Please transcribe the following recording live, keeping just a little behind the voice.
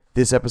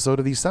This episode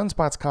of the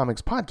Sunspots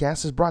Comics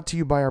podcast is brought to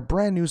you by our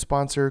brand new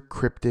sponsor,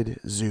 Cryptid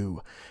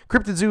Zoo.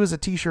 Cryptid Zoo is a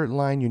t-shirt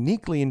line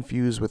uniquely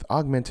infused with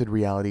augmented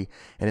reality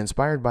and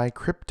inspired by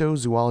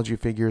cryptozoology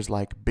figures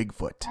like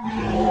Bigfoot.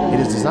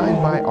 It is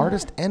designed by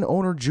artist and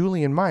owner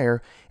Julian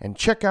Meyer, and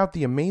check out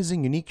the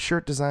amazing unique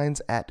shirt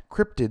designs at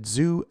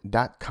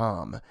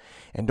cryptidzoo.com.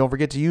 And don't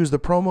forget to use the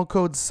promo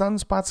code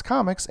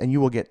SunspotsComics and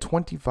you will get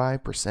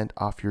 25%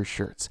 off your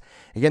shirts.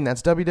 Again,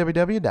 that's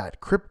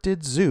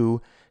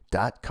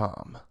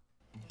www.cryptidzoo.com.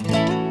 If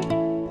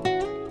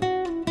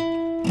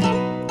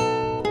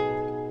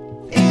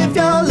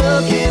you're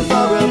looking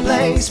for a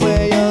place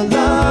where your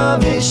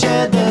love is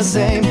shared the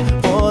same,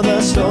 for the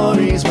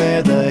stories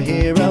where the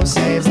hero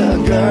saves the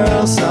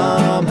girl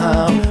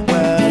somehow,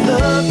 well,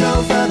 look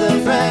no further,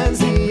 friends,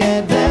 the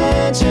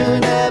adventure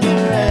never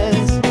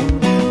ends.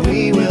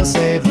 We will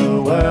save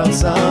the world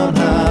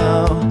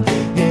somehow.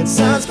 It's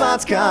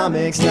Sunspots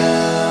Comics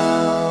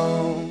now.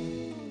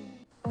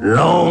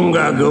 Long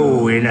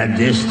ago in a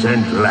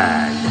distant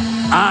land,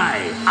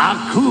 I,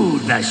 Aku,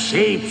 the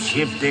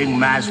shape-shifting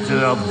master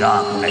of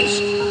darkness,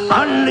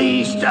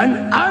 unleashed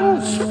an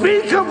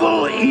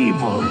unspeakable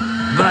evil.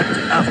 But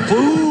a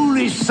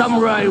foolish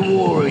samurai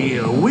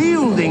warrior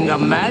wielding a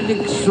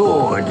magic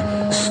sword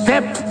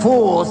stepped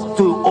forth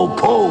to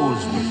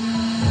oppose me.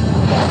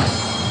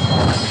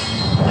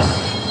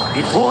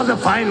 Before the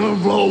final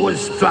blow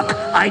was struck,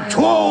 I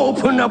tore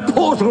open a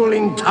portal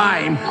in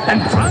time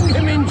and flung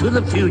him into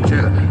the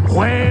future,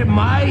 where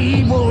my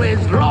evil is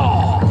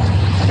law.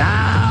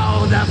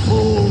 Now the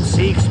fool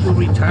seeks to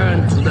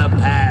return to the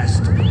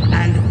past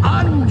and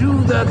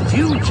undo the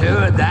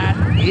future that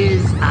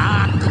is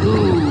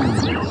Aku.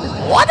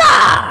 What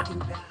up?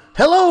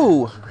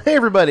 Hello! Hey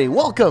everybody,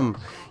 welcome!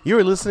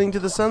 You're listening to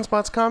the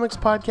Sunspots Comics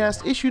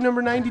podcast, issue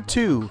number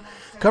 92,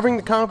 covering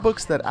the comic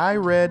books that I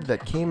read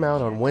that came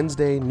out on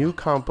Wednesday, New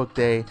Comic Book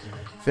Day,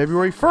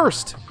 February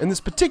 1st. And this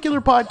particular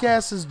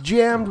podcast is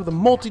jammed with a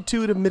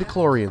multitude of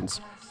midichlorians.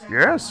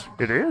 Yes,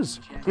 it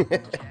is.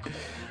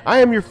 I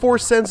am your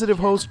Force-sensitive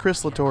host,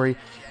 Chris Latore.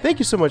 Thank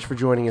you so much for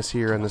joining us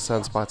here on the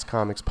Sunspots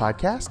Comics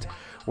podcast,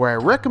 where I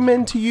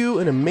recommend to you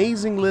an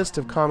amazing list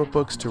of comic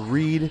books to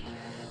read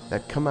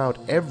that come out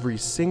every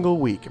single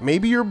week.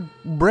 Maybe you're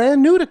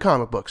brand new to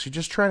comic books. You're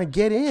just trying to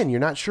get in.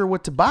 You're not sure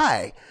what to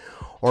buy.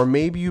 Or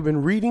maybe you've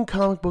been reading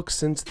comic books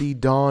since the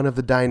dawn of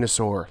the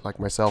dinosaur, like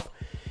myself,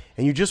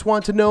 and you just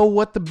want to know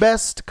what the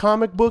best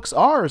comic books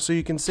are so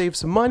you can save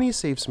some money,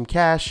 save some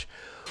cash.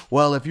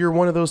 Well, if you're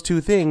one of those two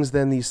things,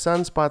 then the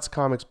Sunspots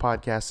Comics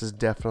podcast is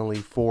definitely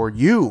for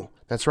you.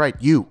 That's right,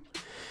 you.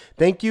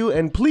 Thank you,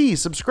 and please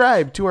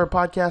subscribe to our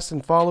podcast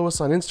and follow us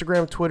on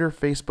Instagram, Twitter,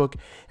 Facebook,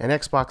 and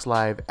Xbox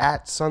Live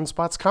at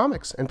Sunspots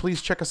Comics. And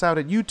please check us out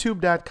at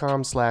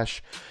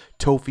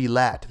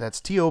youtube.com/Topheelat.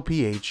 That's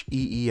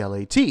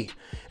Topheelat.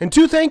 And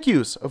two thank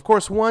yous. Of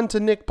course, one to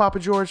Nick Papa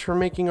George for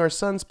making our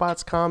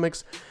Sunspots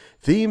Comics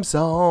theme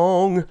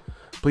song.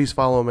 Please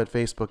follow him at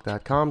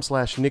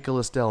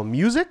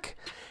facebook.com/NicholasDellMusic.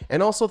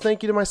 And also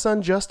thank you to my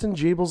son, Justin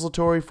Jables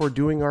Latore, for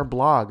doing our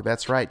blog.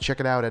 That's right. Check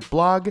it out at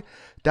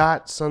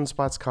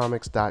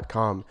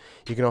blog.sunspotscomics.com.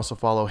 You can also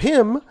follow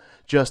him,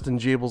 Justin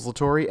Jables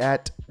Latore,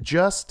 at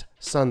Just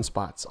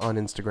Sunspots on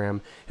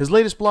Instagram. His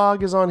latest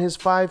blog is on his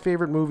 5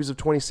 favorite movies of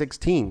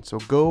 2016. So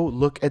go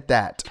look at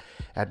that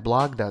at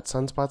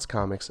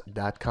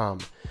blog.sunspotscomics.com.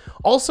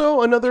 Also,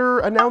 another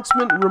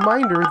announcement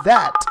reminder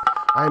that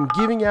I'm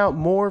giving out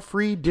more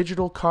free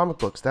digital comic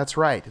books. That's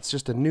right. It's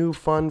just a new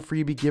fun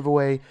freebie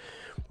giveaway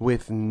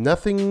with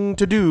nothing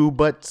to do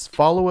but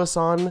follow us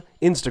on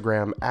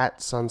Instagram at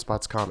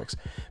Sunspots Comics.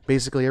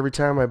 Basically, every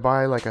time I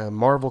buy like a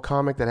Marvel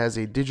comic that has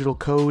a digital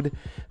code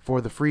for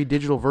the free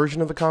digital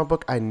version of the comic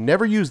book, I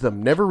never use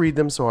them, never read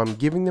them, so I'm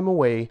giving them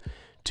away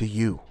to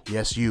you.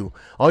 Yes, you.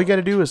 All you got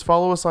to do is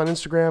follow us on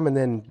Instagram and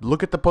then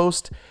look at the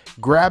post,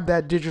 grab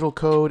that digital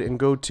code, and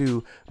go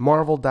to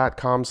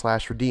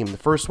marvel.com/redeem. The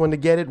first one to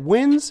get it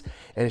wins,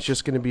 and it's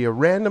just going to be a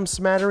random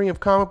smattering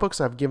of comic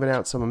books. I've given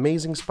out some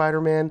Amazing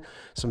Spider-Man,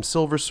 some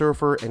Silver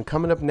Surfer, and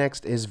coming up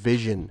next is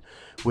Vision,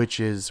 which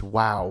is,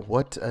 wow,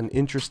 what an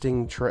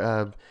interesting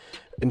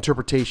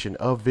interpretation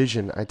of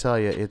Vision. I tell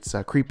you, it's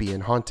creepy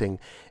and haunting,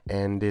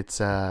 and it's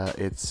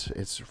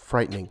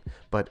frightening,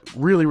 but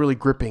really, really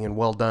gripping and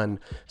well done.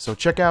 So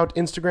check out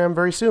Instagram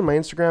very soon. My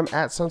Instagram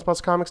at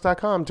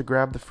sunspotscomics.com to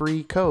grab the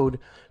free code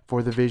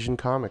for the Vision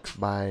comics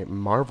by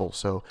Marvel.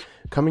 So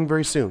coming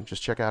very soon.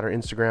 Just check out our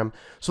Instagram.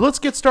 So let's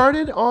get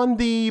started on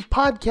the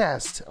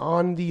podcast,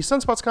 on the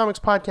Sunspots Comics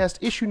podcast,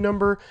 issue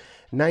number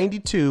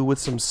 92, with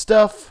some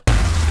stuff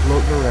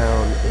floating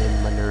around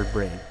in my nerd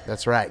brain.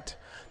 That's right.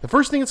 The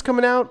first thing that's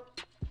coming out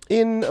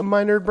in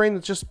my nerd brain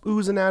that's just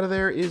oozing out of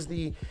there is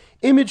the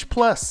Image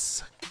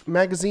Plus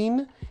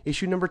magazine,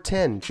 issue number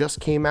 10, just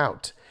came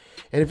out.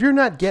 And if you're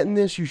not getting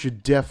this, you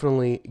should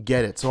definitely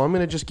get it. So I'm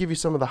going to just give you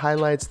some of the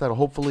highlights that'll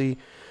hopefully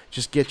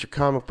just get your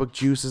comic book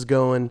juices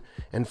going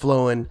and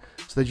flowing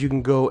so that you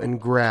can go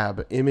and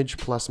grab Image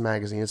Plus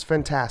magazine. It's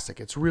fantastic.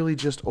 It's really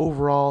just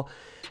overall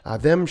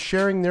them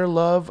sharing their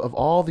love of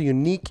all the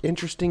unique,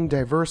 interesting,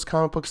 diverse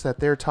comic books that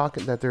they're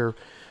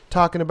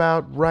talking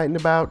about, writing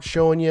about,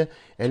 showing you,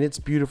 and it's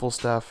beautiful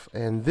stuff.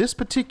 And this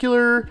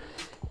particular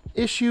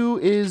issue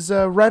is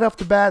right off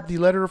the bat, the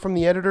letter from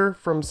the editor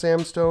from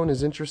Sam Stone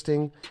is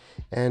interesting.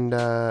 And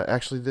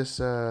actually this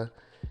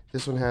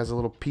one has a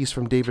little piece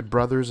from David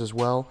Brothers as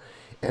well.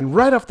 And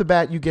right off the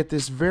bat, you get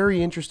this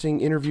very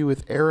interesting interview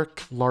with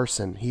Erik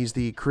Larsen. He's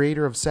the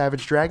creator of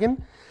Savage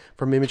Dragon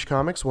from Image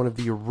Comics, one of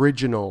the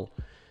original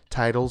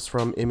titles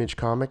from Image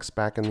Comics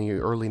back in the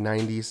early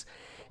 90s.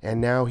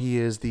 And now he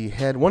is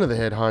one of the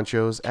head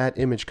honchos at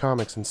Image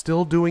Comics and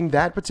still doing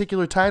that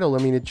particular title. I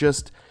mean,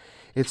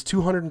 it's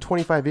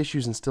 225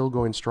 issues and still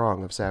going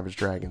strong of Savage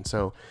Dragon.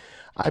 So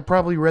I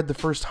probably read the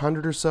first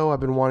 100 or so.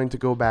 I've been wanting to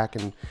go back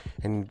and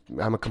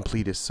I'm a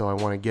completist, so I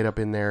want to get up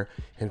in there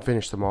and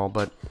finish them all.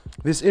 But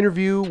this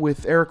interview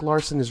with Erik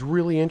Larsen is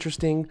really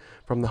interesting,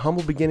 from the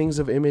humble beginnings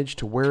of Image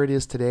to where it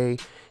is today,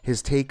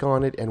 his take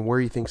on it and where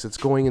he thinks it's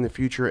going in the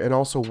future, and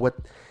also what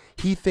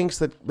he thinks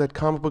that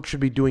comic books should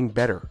be doing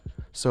better.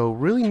 So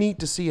really neat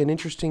to see an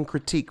interesting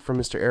critique from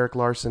Mr. Erik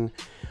Larsen.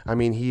 I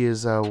mean, he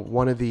is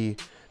one of the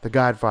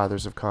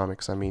godfathers of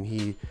comics. I mean,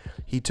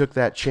 he took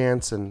that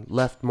chance and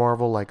left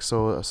Marvel like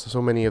so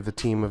many of the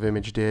team of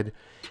Image did,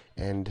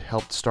 and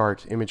helped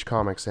start Image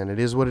Comics, and it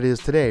is what it is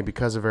today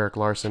because of Erik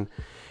Larsen.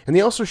 And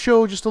they also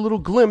show just a little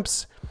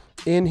glimpse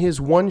in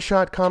his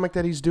one-shot comic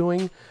that he's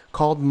doing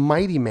called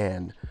Mighty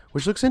Man,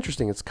 which looks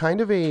interesting. It's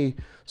kind of a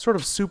sort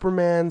of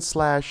Superman /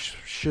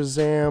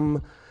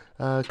 Shazam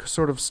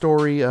sort of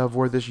story of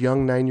where this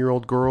young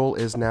 9-year-old girl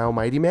is now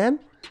Mighty Man,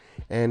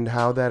 and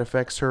how that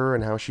affects her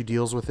and how she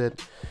deals with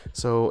it.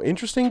 So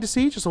interesting to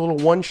see, just a little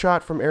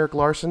one-shot from Erik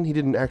Larsen. He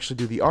didn't actually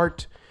do the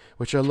art,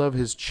 which I love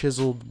his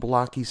chiseled,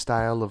 blocky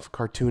style of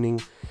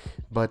cartooning.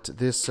 But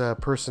this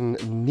person,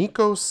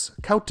 Nikos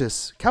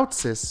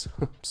Koutsis,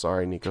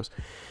 sorry, Nikos,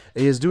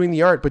 is doing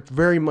the art, but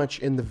very much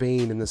in the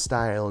vein, in the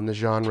style, in the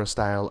genre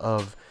style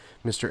of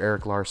Mr.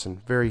 Erik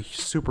Larsen. Very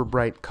super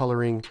bright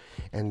coloring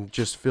and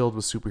just filled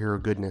with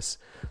superhero goodness.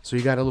 So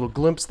you got a little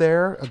glimpse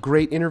there, a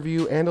great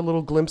interview, and a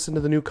little glimpse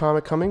into the new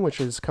comic coming, which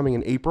is coming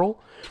in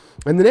April.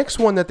 And the next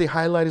one that they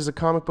highlight is a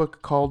comic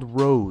book called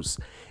Rose,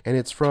 and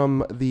it's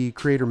from the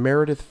creator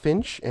Meredith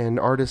Finch and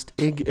artist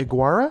Ig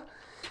Iguara.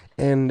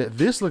 And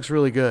this looks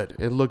really good.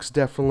 It looks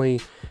definitely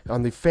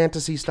on the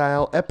fantasy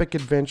style, epic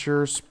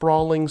adventure,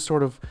 sprawling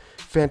sort of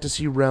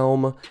fantasy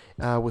realm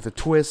with a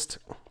twist.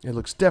 It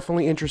looks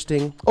definitely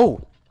interesting.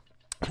 Oh,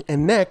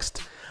 and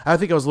next, I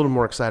think I was a little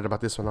more excited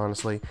about this one,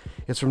 honestly.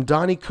 It's from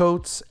Donnie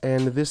Coates,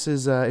 and this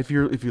is if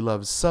you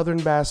love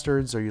Southern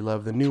Bastards, or you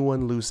love the new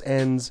one, Loose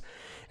Ends.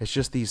 It's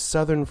just these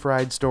Southern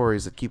fried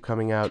stories that keep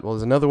coming out. Well,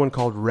 there's another one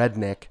called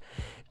Redneck,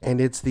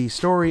 and it's the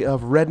story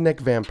of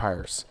redneck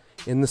vampires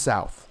in the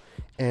South.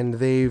 And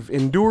they've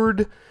been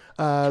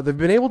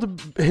able to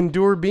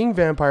endure being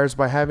vampires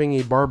by having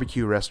a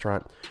barbecue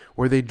restaurant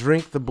where they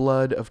drink the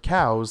blood of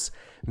cows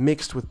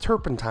mixed with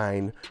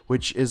turpentine,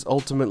 which is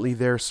ultimately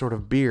their sort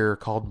of beer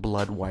called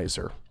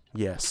Bloodweiser.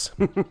 Yes.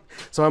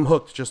 So I'm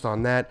hooked just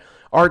on that.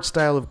 Art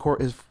style, of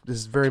course,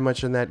 is very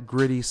much in that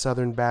gritty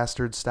Southern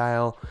Bastard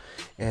style,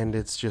 and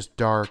it's just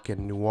dark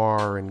and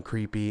noir and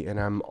creepy, and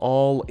I'm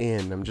all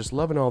in. I'm just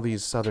loving all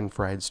these Southern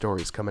fried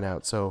stories coming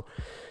out, so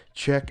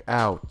check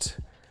out.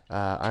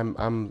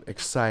 I'm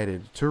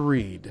excited to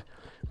read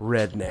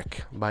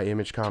Redneck by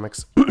Image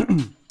Comics.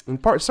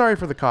 Sorry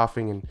for the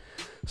coughing and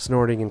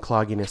snorting and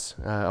clogginess.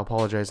 I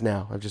apologize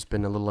now. I've just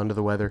been a little under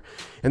the weather.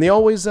 And they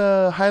always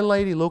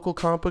highlight a local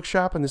comic book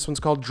shop, and this one's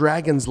called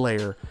Dragon's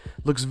Lair.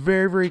 Looks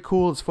very, very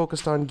cool. It's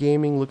focused on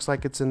gaming. Looks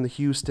like it's in the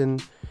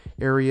Houston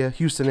area.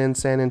 Houston and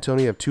San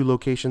Antonio have 2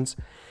 locations.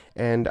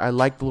 And I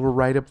like the little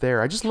write-up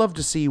there. I just love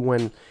to see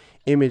when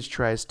Image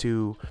tries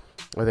to,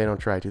 or they don't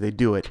try to, they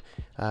do it.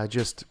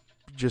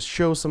 Just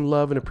show some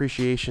love and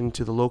appreciation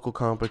to the local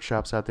comic book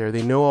shops out there.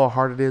 They know how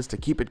hard it is to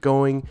keep it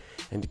going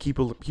and to keep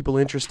people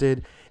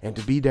interested and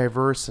to be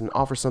diverse and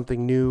offer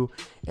something new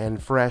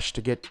and fresh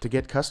to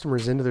get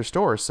customers into their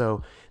stores.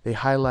 So they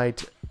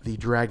highlight the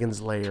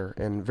Dragon's Lair,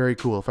 and very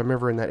cool. If I'm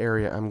ever in that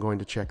area, I'm going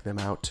to check them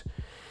out.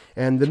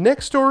 And the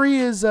next story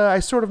is,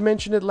 I sort of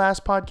mentioned it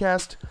last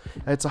podcast.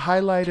 It's a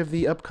highlight of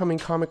the upcoming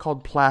comic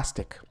called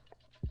Plastic.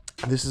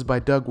 This is by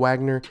Doug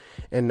Wagner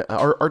and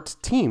our art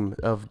team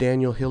of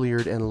Daniel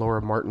Hilliard and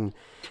Laura Martin.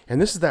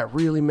 And this is that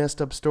really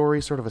messed up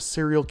story, sort of a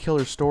serial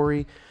killer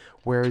story,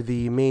 where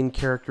the main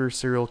character,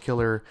 serial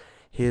killer,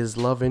 his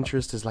love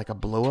interest is like a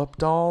blow-up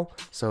doll.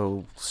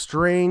 So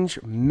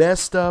strange,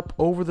 messed up,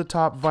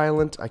 over-the-top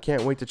violent. I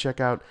can't wait to check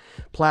out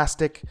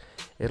Plastic.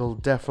 It'll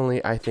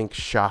definitely, I think,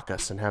 shock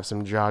us and have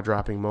some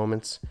jaw-dropping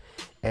moments.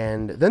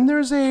 And then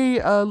there's a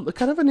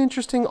kind of an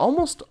interesting,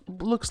 almost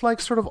looks like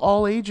sort of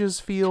all ages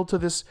feel to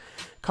this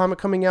comic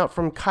coming out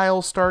from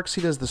Kyle Starks.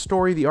 He does the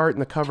story, the art,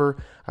 and the cover.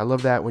 I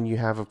love that when you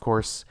have, of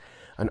course,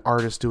 an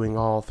artist doing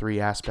all 3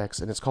 aspects.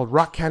 And it's called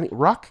Rock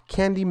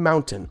Candy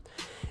Mountain.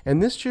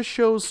 And this just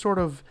shows sort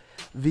of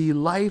the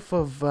life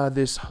of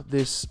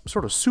this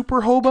sort of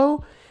super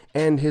hobo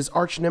and his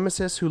arch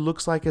nemesis, who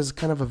looks like is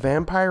kind of a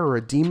vampire or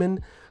a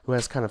demon, who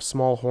has kind of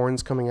small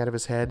horns coming out of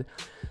his head.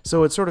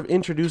 So it sort of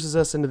introduces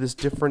us into this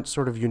different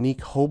sort of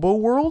unique hobo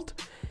world.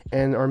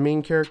 And our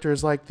main character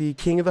is like the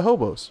king of the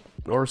hobos,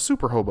 or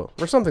super hobo,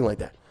 or something like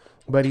that.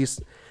 But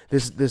he's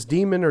this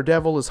demon or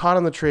devil is hot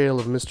on the trail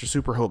of Mr.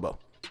 Super Hobo.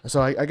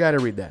 So I got to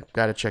read that.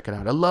 Got to check it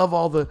out. I love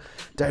all the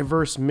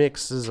diverse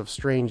mixes of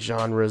strange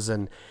genres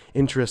and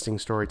interesting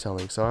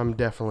storytelling. So I'm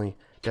definitely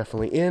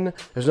in.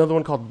 There's another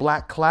one called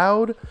Black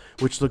Cloud,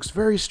 which looks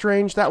very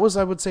strange. That was,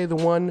 I would say, the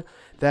one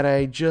that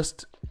I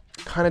just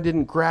kind of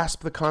didn't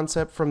grasp the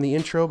concept from the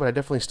intro, but I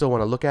definitely still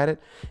want to look at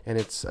it. And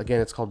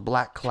it's called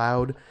Black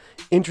Cloud.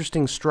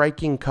 Interesting,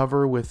 striking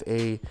cover with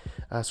a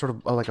sort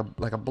of like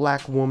a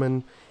black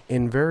woman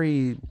in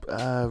very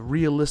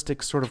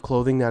realistic sort of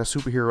clothing, not a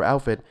superhero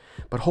outfit,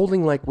 but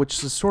holding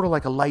which is sort of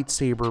like a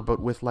lightsaber, but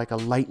with like a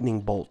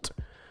lightning bolt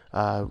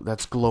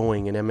that's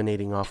glowing and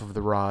emanating off of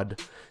the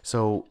rod.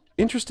 So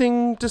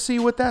interesting to see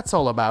what that's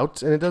all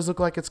about. And it does look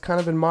like it's kind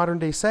of in modern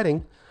day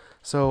setting.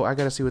 So I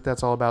got to see what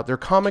that's all about. Their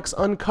Comics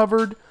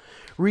Uncovered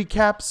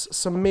recaps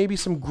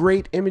some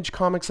great Image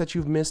comics that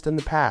you've missed in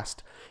the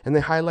past. And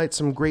they highlight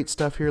some great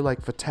stuff here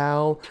like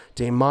Fatale,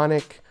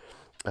 Demonic,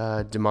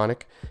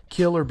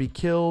 Kill or Be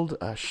Killed,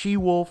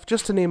 She-Wolf,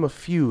 just to name a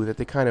few that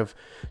they kind of,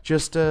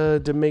 just to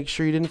make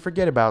sure you didn't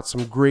forget about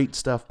some great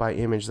stuff by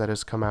Image that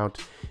has come out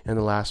in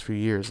the last few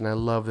years. And I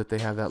love that they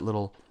have that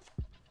little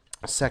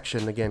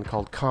section, again,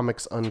 called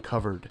Comics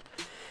Uncovered.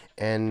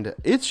 And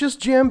it's just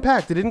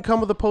jam-packed. It didn't come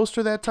with a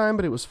poster that time,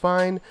 but it was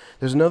fine.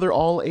 There's another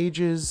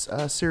all-ages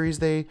series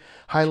they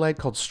highlight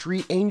called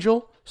Street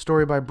Angel,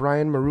 story by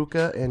Brian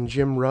Maruca and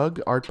Jim Rugg,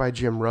 art by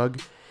Jim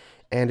Rugg.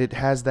 And it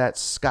has that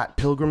Scott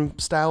Pilgrim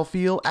style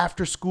feel,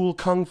 after-school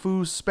kung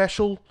fu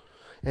special.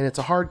 And it's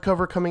a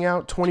hardcover coming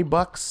out,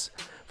 $20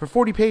 for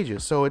 40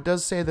 pages. So it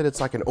does say that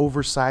it's like an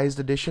oversized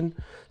edition.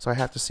 So I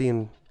have to see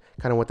kind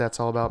of what that's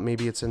all about.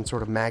 Maybe it's in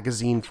sort of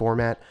magazine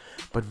format,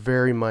 but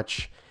very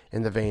much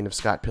in the vein of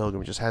Scott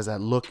Pilgrim. It just has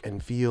that look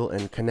and feel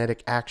and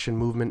kinetic action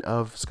movement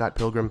of Scott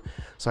Pilgrim.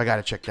 So I got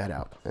to check that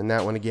out. And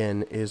that one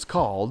again is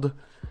called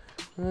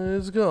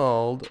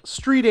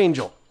Street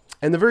Angel.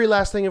 And the very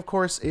last thing, of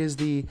course, is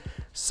the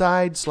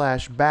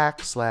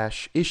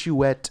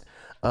side/back/issuette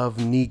of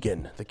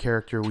Negan, the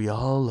character we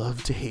all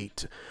love to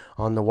hate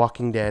on The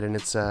Walking Dead. And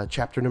it's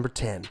chapter number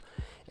 10.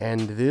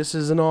 And this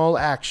is an all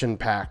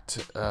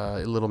action-packed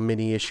little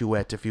mini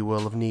issuette, if you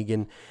will, of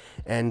Negan.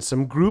 And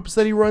some groups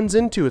that he runs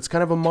into. It's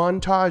kind of a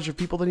montage of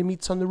people that he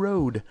meets on the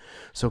road.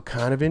 So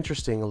kind of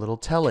interesting, a little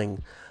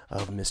telling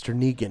of Mr.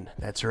 Negan.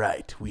 That's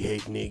right, we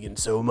hate Negan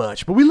so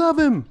much, but we love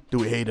him. Do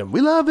we hate him?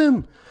 We love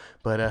him.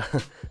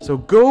 But so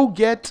go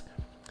get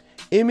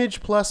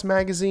Image Plus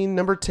magazine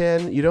number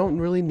 10. You don't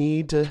really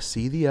need to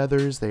see the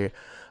others. They're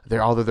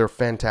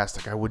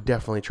fantastic. I would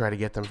definitely try to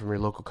get them from your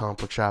local comic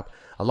book shop.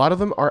 A lot of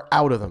them are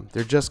out of them.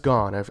 They're just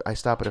gone. I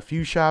stop at a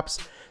few shops.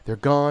 They're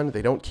gone.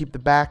 They don't keep the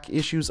back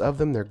issues of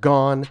them. They're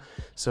gone.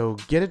 So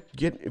get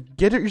it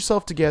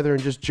yourself together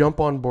and just jump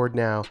on board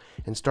now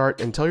and start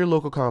and tell your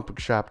local comic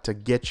book shop to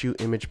get you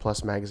Image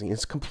Plus magazine.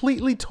 It's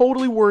completely,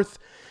 totally worth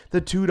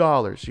the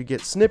 $2. You get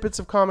snippets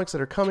of comics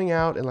that are coming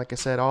out, and like I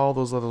said, all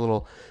those other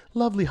little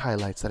lovely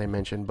highlights that I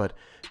mentioned, but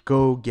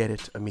go get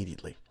it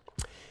immediately.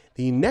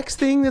 The next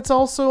thing that's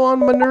also on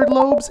my Nerd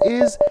Lobes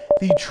is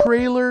the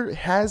trailer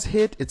has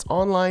hit. It's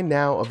online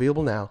now,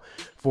 available now,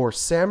 for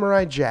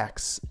Samurai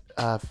Jack's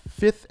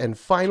 5th and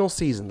final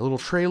season. The little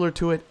trailer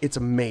to it, it's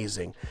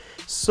amazing.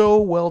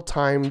 So well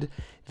timed.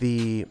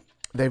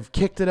 They've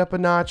kicked it up a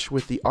notch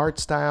with the art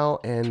style,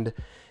 and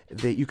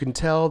you can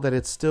tell that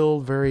it's still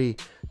very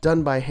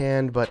done by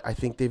hand, but I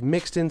think they've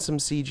mixed in some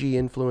CG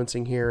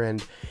influencing here,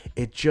 and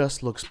it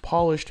just looks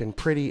polished and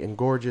pretty and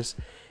gorgeous,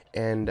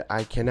 and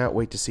I cannot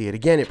wait to see it.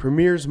 Again, it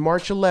premieres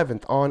March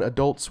 11th on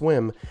Adult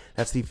Swim.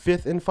 That's the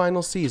 5th and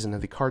final season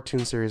of the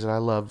cartoon series that I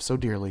love so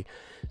dearly,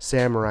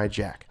 Samurai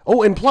Jack.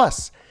 Oh, and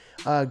plus,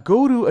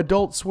 go to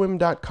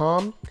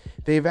adultswim.com.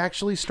 They've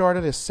actually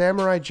started a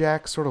Samurai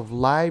Jack sort of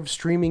live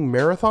streaming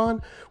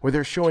marathon where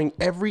they're showing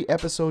every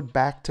episode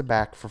back to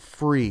back for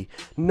free.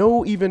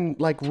 No even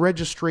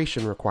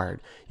registration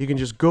required. You can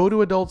just go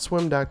to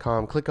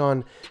adultswim.com, click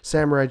on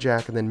Samurai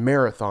Jack and then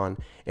marathon,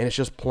 and it's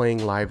just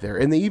playing live there.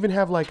 And they even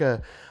have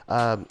a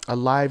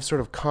live sort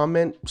of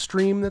comment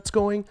stream that's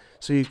going,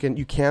 so you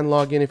can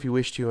log in if you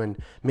wish to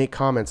and make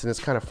comments, and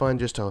it's kind of fun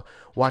just to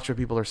watch what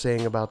people are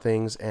saying about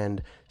things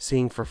and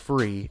seeing for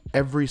free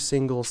every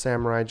single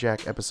Samurai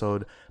Jack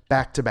episode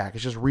back to back.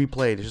 It's just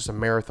replayed. It's just a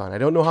marathon. I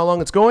don't know how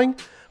long it's going,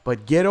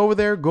 but get over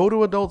there, go to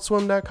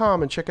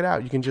adultswim.com and check it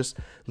out. You can just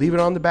leave it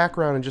on the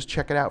background and just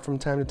check it out from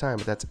time to time,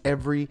 but that's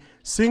every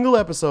single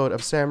episode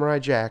of Samurai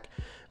Jack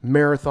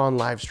marathon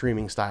live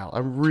streaming style. I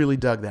really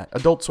dug that.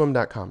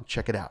 adultswim.com.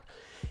 Check it out.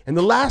 And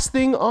the last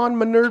thing on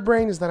my nerd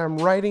brain is that I'm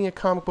writing a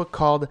comic book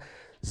called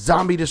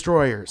Zombie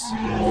Destroyers.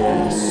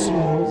 Yes,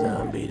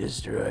 Zombie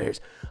Destroyers.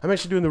 I'm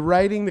actually doing the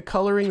writing, the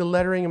coloring, the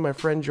lettering, and my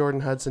friend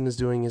Jordan Hudson is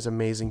doing his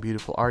amazing,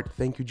 beautiful art.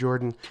 Thank you,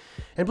 Jordan.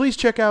 And please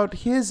check out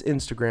his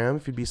Instagram,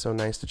 if you'd be so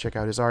nice to check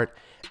out his art,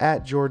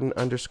 at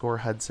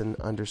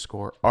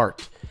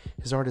Jordan_Hudson_art.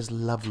 His art is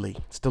lovely.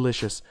 It's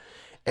delicious.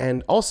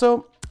 And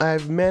also,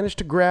 I've managed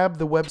to grab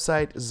the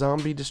website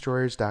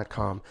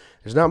zombiedestroyers.com.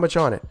 There's not much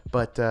on it,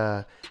 but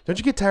don't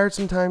you get tired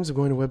sometimes of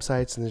going to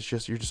websites and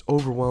you're just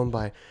overwhelmed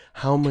by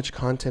how much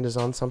content is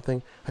on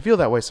something? I feel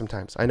that way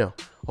sometimes. I know.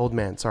 Old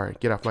man, sorry,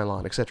 get off my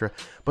lawn, etc.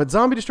 But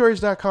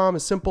zombiedestroyers.com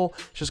is simple.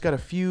 It's just got a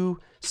few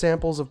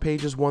samples of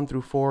pages 1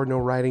 through 4, no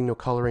writing, no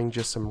coloring,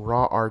 just some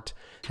raw art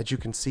that you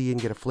can see and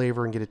get a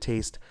flavor and get a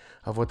taste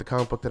of what the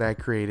comic book that I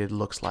created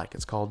looks like.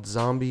 It's called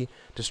Zombie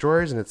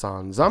Destroyers, and it's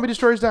on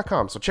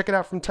zombiedestroyers.com, so check it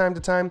out from time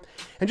to time.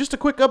 And just a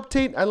quick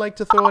update, I like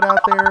to throw it out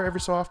there every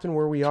so often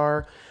where we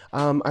are.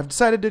 I've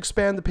decided to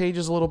expand the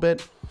pages a little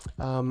bit.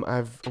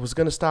 I was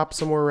going to stop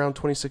somewhere around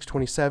 26,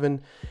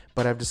 27,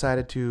 but I've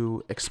decided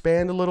to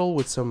expand a little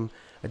with some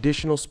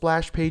additional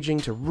splash paging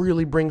to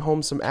really bring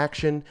home some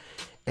action.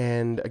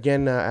 And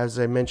again, as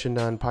I mentioned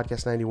on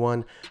Podcast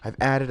 91, I've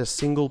added a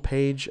single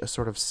page, a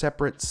sort of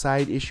separate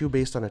side issue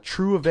based on a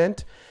true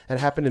event that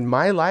happened in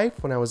my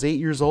life when I was 8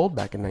 years old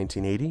back in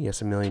 1980.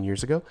 Yes, a million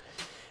years ago.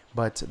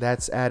 But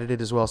that's added it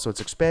as well. So it's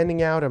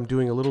expanding out. I'm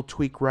doing a little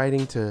tweak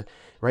writing to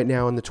right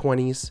now in the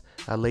 20s,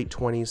 late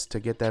 20s, to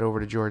get that over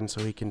to Jordan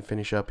so he can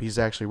finish up. He's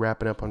actually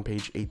wrapping up on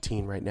page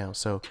 18 right now.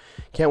 So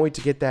can't wait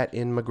to get that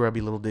in my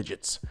grubby little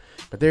digits.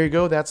 But there you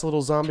go. That's a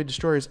little Zombie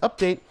Destroyers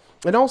update.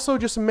 And also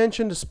just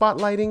mentioned a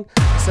spotlighting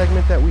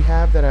segment that we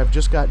have that I've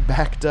just got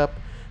backed up.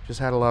 Just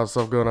had a lot of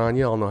stuff going on.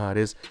 You all know how it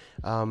is.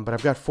 But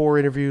I've got 4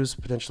 interviews,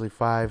 potentially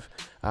 5,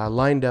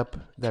 lined up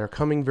that are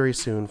coming very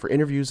soon for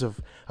interviews of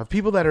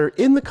people that are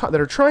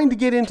that are trying to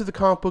get into the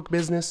comic book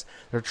business.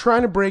 They're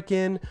trying to break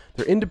in.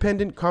 They're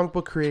independent comic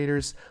book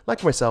creators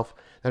like myself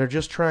that are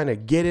just trying to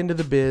get into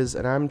the biz.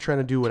 And I'm trying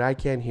to do what I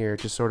can here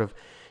to sort of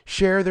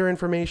share their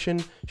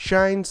information,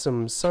 shine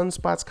some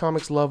Sunspots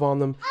Comics love on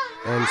them,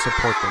 and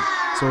support them.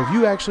 So if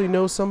you actually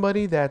know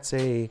somebody that's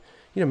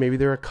maybe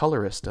they're a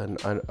colorist,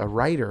 a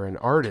writer, an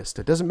artist,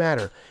 it doesn't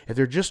matter. If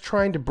they're just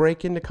trying to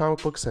break into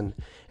comic books and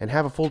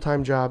have a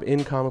full-time job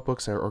in comic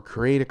books or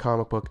create a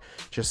comic book,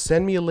 just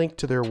send me a link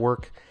to their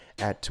work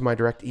to my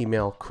direct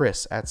email,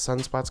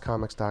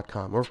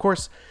 chris@sunspotscomics.com. Or, of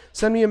course,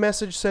 send me a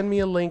message, send me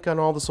a link on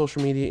all the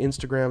social media,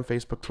 Instagram,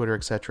 Facebook, Twitter,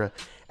 etc.,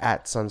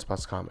 at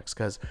Sunspots Comics,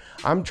 because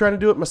I'm trying to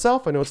do it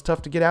myself. I know it's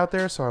tough to get out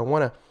there, so I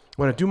want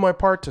to do my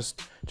part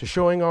to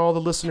showing all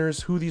the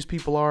listeners who these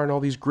people are and all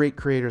these great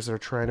creators that are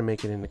trying to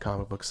make it into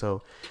comic books.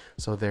 So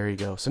there you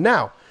go. So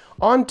now,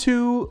 on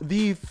to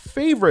my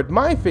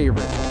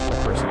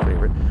personal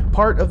favorite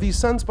part of the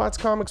Sunspots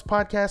Comics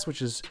podcast,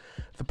 which is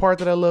the part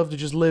that I love to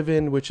just live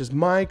in, which is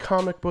my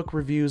comic book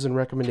reviews and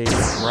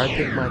recommendations, where I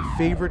pick my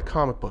favorite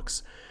comic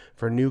books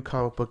for New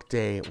Comic Book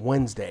Day,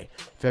 Wednesday,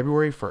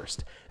 February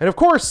 1st. And of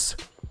course,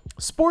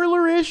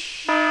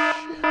 spoiler-ish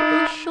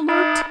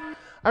alert.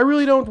 I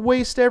really don't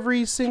waste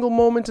every single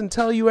moment and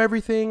tell you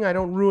everything. I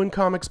don't ruin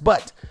comics,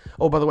 but,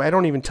 oh, by the way, I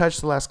don't even touch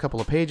the last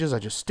couple of pages. I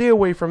just stay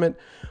away from it,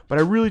 but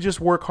I really just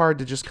work hard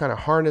to just kind of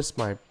harness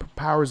my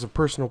powers of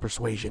personal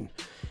persuasion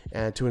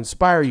and to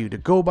inspire you to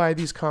go buy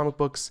these comic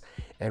books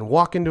and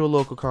walk into a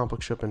local comic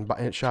book shop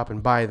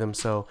and buy them.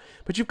 So,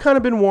 but you've kind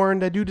of been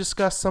warned. I do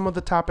discuss some of the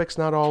topics,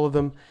 not all of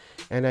them,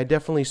 and I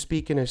definitely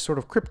speak in a sort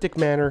of cryptic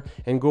manner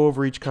and go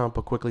over each comic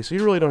book quickly, so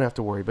you really don't have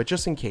to worry. But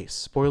just in case,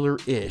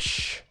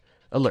 spoiler-ish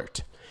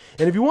alert.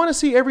 And if you want to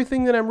see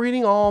everything that I'm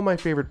reading, all my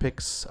favorite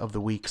picks of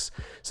the weeks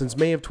since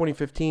May of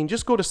 2015,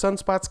 just go to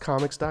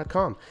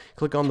sunspotscomics.com.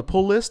 Click on the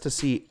pull list to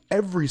see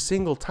every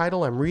single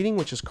title I'm reading,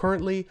 which is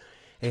currently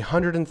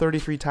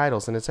 133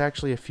 titles, and it's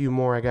actually a few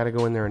more. I got to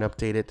go in there and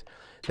update it,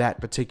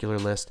 that particular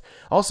list.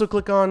 Also,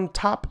 click on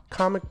Top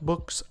Comic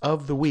Books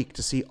of the Week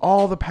to see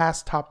all the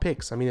past top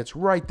picks. I mean, it's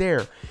right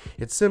there.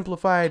 It's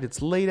simplified.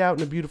 It's laid out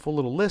in a beautiful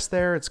little list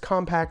there. It's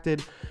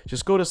compacted.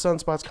 Just go to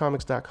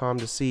sunspotscomics.com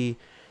to see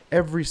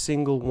every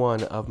single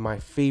one of my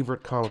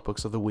favorite comic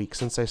books of the week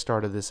since I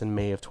started this in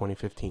May of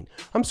 2015.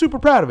 I'm super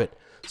proud of it,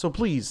 so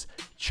please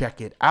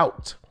check it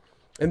out.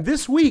 And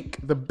this week,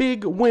 the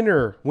big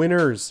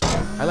winners,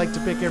 I like to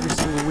pick every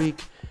single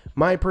week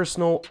my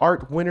personal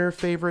art winner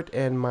favorite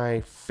and my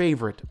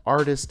favorite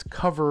artist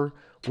cover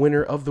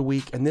winner of the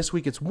week. And this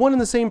week, it's one and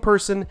the same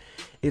person.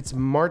 It's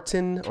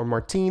Martin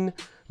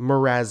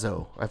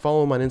Morazzo. I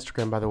follow him on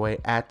Instagram, by the way,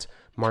 at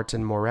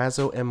Martin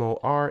Morazzo,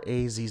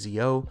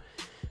 Morazzo,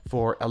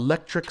 for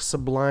Electric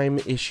Sublime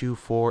issue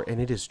 4,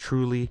 and it is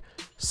truly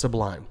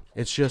sublime.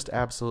 It's just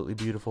absolutely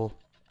beautiful.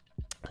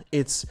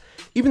 It's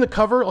even the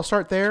cover. I'll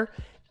start there.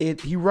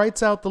 He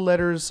writes out the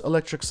letters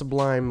Electric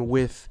Sublime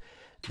with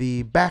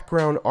the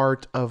background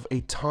art of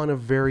a ton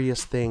of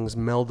various things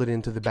melded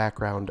into the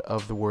background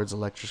of the words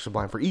Electric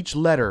Sublime. For each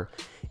letter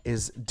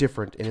is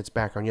different in its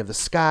background. You have the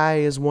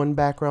sky as one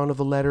background of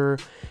the letter,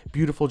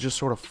 beautiful just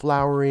sort of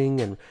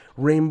flowering and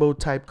rainbow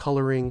type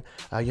coloring.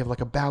 You have like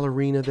a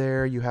ballerina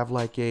there. You have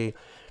like a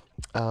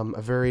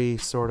a very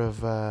sort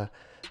of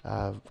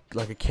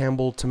like a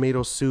Campbell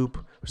tomato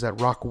soup. There's that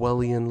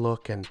Rockwellian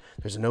look, and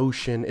there's an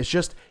ocean. It's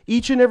just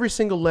each and every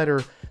single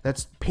letter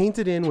that's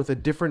painted in with a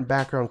different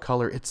background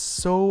color. It's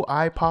so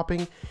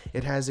eye-popping.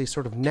 It has a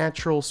sort of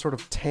natural, sort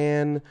of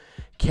tan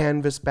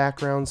canvas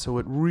background, so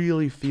it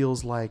really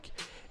feels like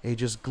a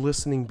just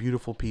glistening,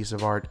 beautiful piece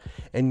of art.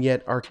 And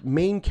yet our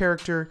main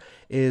character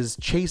is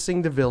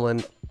chasing the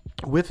villain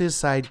with his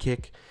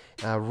sidekick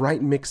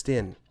right mixed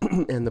in.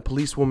 And the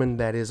policewoman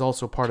that is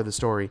also part of the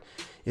story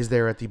is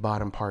there at the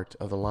bottom part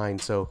of the line.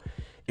 So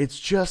it's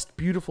just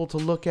beautiful to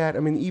look at. I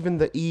mean, even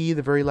the E,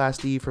 the very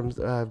last E from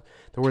the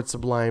word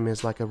sublime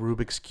is like a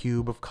Rubik's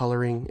Cube of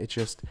coloring. It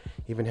just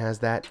even has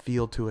that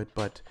feel to it,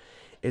 but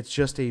it's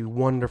just a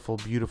wonderful,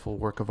 beautiful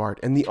work of art.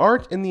 And the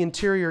art in the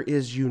interior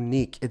is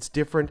unique. It's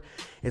different.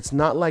 It's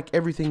not like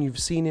everything you've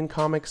seen in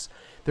comics.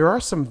 There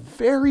are some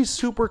very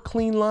super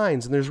clean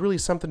lines, and there's really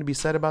something to be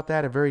said about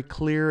that. A very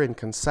clear and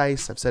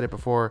concise, I've said it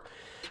before,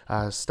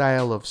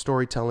 style of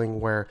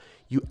storytelling where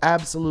you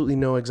absolutely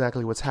know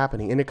exactly what's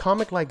happening. In a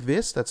comic like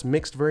this, that's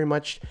mixed very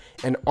much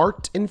and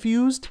art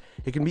infused,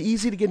 it can be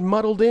easy to get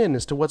muddled in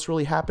as to what's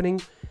really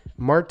happening.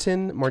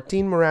 Martin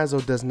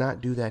Morazzo does not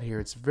do that here.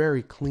 It's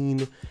very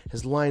clean.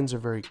 His lines are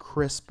very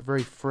crisp,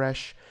 very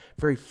fresh,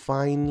 very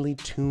finely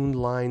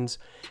tuned lines.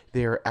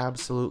 They are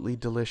absolutely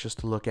delicious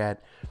to look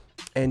at.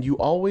 And you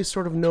always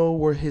sort of know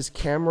where his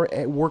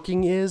camera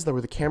working is,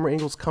 where the camera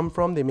angles come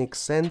from. They make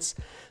sense.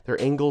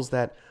 They're angles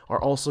that are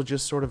also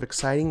just sort of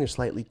exciting. They're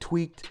slightly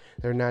tweaked.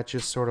 They're not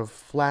just sort of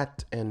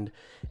flat. And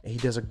he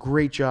does a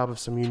great job of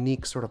some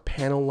unique sort of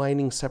panel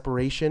lining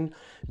separation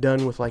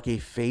done with like a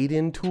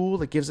fade-in tool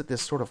that gives it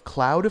this sort of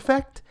cloud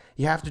effect.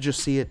 You have to just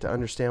see it to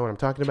understand what I'm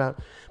talking about.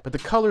 But the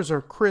colors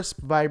are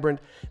crisp,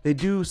 vibrant. They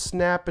do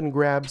snap and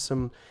grab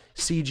some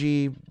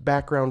CG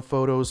background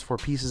photos for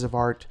pieces of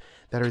art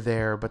that are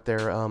there, but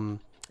they're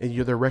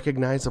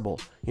recognizable.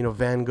 You know,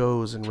 Van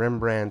Goghs and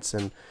Rembrandts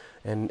and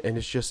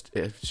it's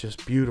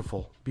just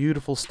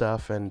beautiful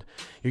stuff. And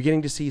you're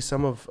getting to see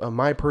some of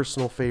my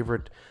personal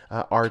favorite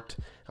art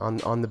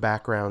on the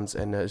backgrounds,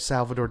 and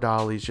Salvador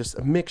Dali's just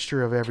a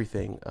mixture of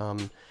everything.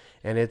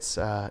 And it's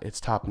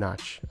top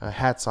notch.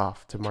 Hats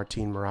off to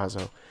Martin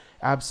Morazzo.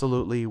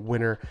 Absolutely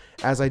winner.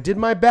 As I did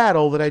my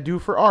battle that I do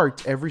for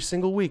art every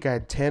single week, I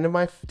had 10 of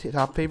my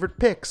top favorite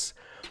picks.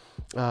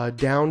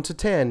 Down to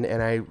 10,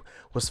 and I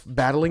was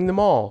battling them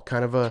all,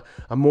 kind of a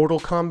Mortal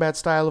Kombat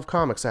style of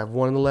comics. I have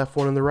one on the left,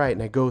 one on the right,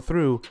 and I go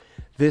through.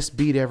 This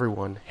beat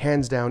everyone,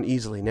 hands down,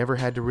 easily. Never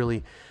had to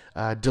really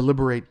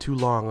deliberate too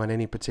long on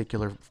any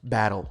particular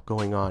battle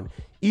going on.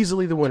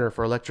 Easily the winner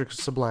for Electric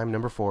Sublime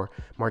number 4,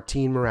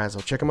 Martin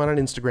Morazzo. Check him out on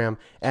Instagram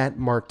at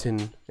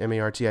Martin,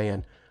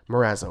 Martin,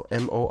 Morazzo,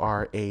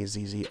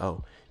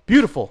 Morazzo.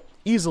 Beautiful,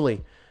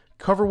 easily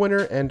cover winner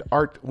and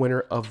art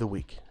winner of the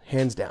week.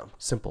 Hands down.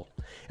 Simple.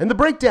 And the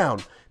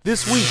breakdown.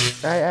 This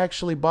week, I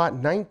actually bought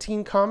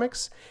 19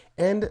 comics,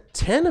 and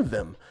 10 of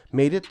them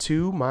made it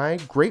to my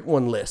Great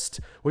One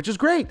list, which is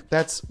great.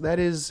 That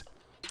is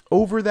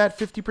over that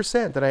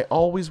 50% that I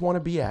always want to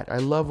be at. I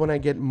love when I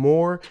get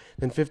more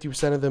than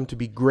 50% of them to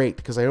be great,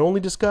 because I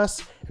only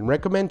discuss and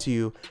recommend to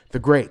you the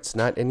greats,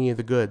 not any of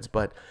the goods.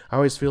 But I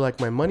always feel like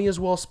my money is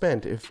well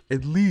spent if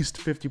at least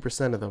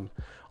 50% of them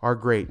are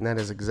great, and that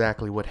is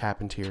exactly what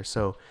happened here.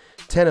 So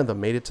 10 of them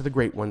made it to the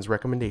Great Ones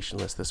recommendation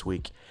list this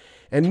week.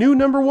 And new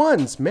number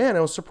ones, man,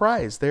 I was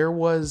surprised. There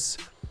was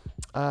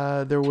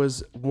 4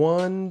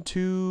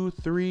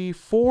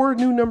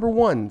 new number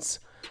ones,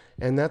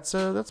 and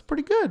that's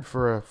pretty good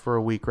for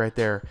a week right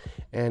there.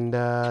 And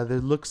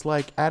it looks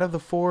like out of the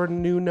 4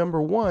 new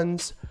number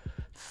ones,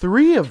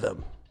 3 of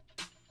them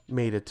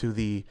made it to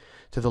the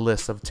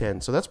list of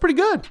 10. So that's pretty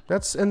good.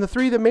 And the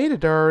 3 that made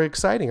it are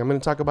exciting. I'm going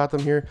to talk about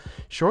them here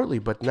shortly,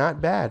 but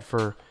not bad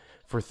for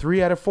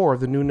 3 out of 4 of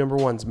the new number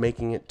ones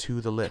making it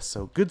to the list.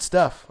 So good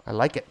stuff. I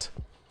like it.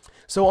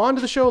 So on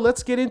to the show.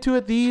 Let's get into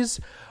it. These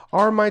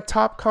are my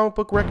top comic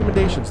book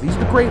recommendations. These are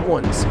the great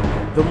ones.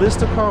 The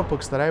list of comic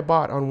books that I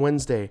bought on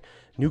Wednesday,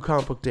 New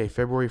Comic Book Day,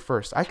 February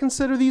 1st. I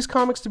consider these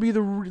comics to be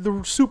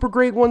the super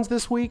great ones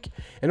this week,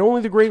 and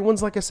only the great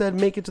ones, like I said,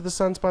 make it to the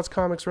Sunspots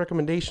Comics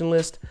recommendation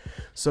list.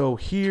 So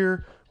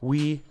here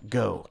we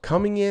go.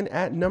 Coming in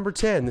at number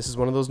 10, this is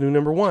one of those new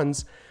number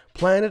ones,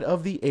 Planet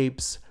of the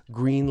Apes,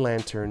 Green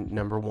Lantern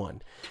number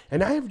 1.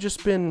 And I have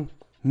just been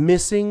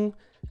missing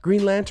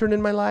Green Lantern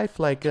in my life.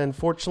 Like,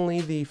 unfortunately,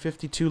 the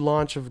 52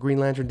 launch of Green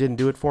Lantern didn't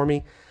do it for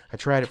me. I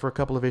tried it for a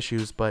couple of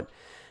issues, but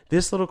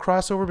this little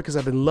crossover, because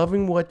I've been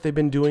loving what they've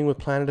been doing with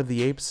Planet of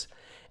the Apes,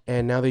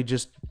 and now they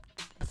just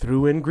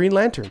threw in Green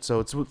Lantern. So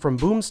it's from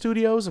Boom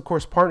Studios, of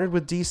course, partnered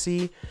with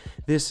DC.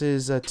 This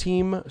is a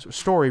team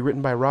story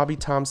written by Robbie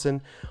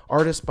Thompson,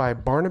 artist by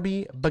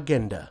Barnaby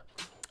Bagenda,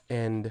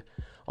 and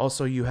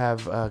also you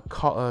have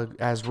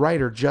as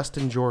writer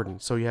Justin Jordan.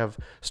 So you have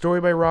story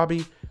by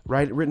Robbie,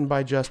 written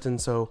by Justin.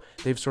 So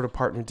they've sort of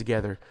partnered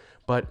together.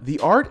 But the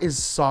art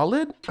is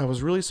solid. I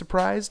was really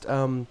surprised.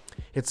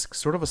 It's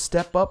sort of a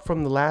step up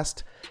from the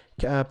last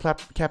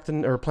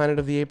Captain or Planet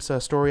of the Apes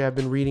story I've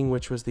been reading,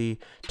 which was the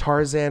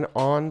Tarzan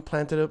on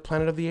Planet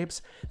of the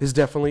Apes. This is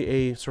definitely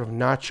a sort of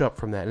notch up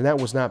from that, and that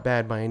was not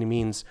bad by any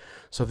means.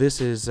 So this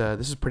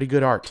is pretty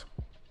good art,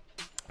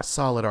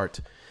 solid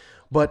art.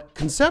 But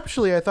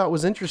conceptually, I thought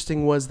was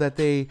interesting was that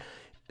they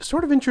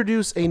sort of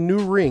introduce a new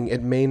ring.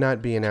 It may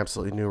not be an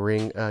absolutely new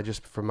ring,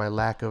 just from my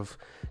lack of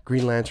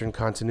Green Lantern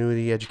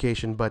continuity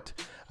education, but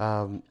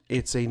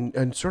it's a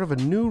sort of a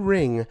new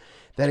ring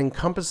that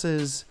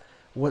encompasses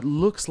what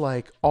looks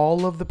like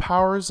all of the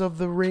powers of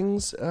the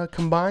rings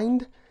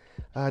combined,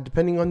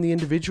 depending on the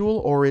individual,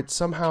 or it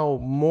somehow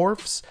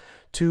morphs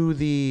to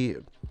the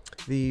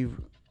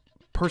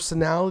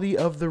personality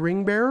of the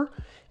ring bearer,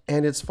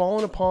 and it's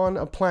fallen upon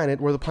a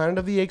planet where the Planet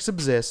of the Apes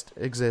exist,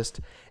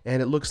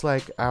 and it looks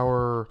like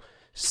our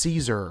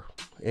Caesar.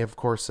 And of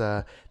course,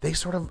 they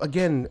sort of,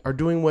 again, are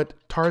doing what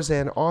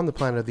Tarzan on the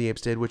Planet of the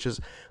Apes did, which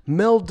is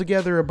meld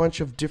together a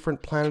bunch of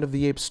different Planet of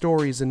the Apes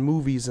stories and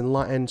movies and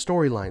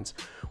storylines,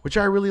 which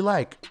I really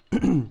like.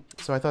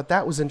 So I thought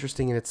that was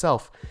interesting in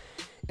itself.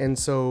 And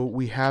so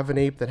we have an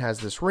ape that has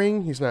this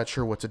ring. He's not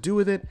sure what to do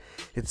with it.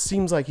 It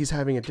seems like he's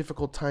having a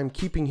difficult time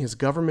keeping his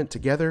government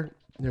together.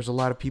 There's a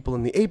lot of people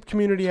in the ape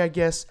community, I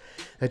guess,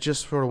 that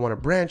just sort of want to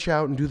branch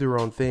out and do their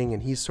own thing.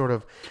 And he's sort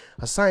of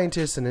a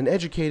scientist and an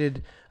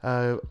educated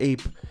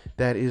ape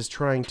that is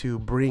trying to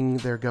bring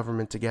their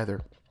government together.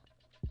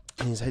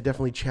 And he's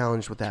definitely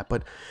challenged with that.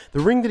 But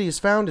the ring that he has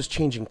found is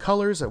changing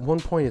colors. At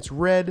one point, it's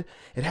red.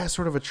 It has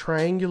sort of a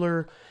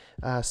triangular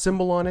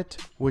symbol on it,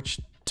 which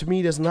to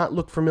me does not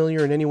look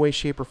familiar in any way,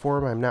 shape, or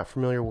form. I'm not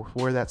familiar with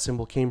where that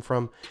symbol came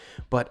from,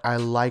 but I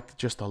like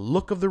just the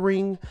look of the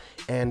ring,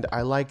 and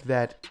I like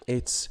that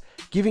it's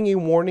giving a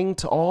warning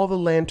to all the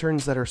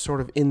lanterns that are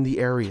sort of in the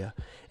area,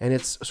 and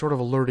it's sort of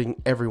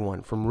alerting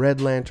everyone, from red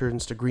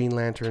lanterns to green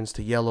lanterns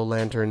to yellow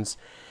lanterns,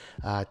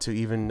 to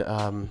even,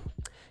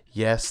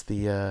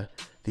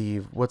 the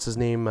what's his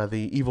name,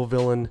 the evil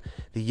villain,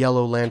 the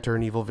Yellow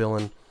Lantern evil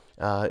villain,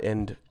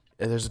 and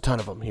there's a ton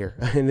of them here.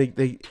 And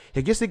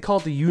I guess they call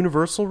it the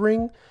Universal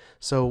Ring.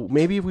 So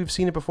maybe we've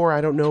seen it before,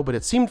 I don't know, but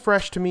it seemed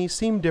fresh to me,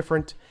 seemed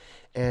different,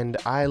 and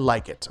I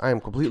like it. I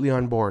am completely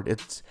on board.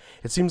 It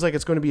seems like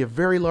it's going to be a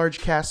very large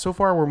cast. So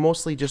far, we're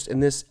mostly just in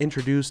this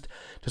introduced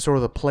to sort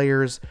of the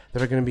players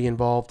that are going to be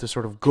involved to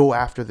sort of go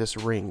after this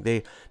ring.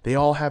 They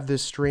all have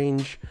this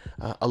strange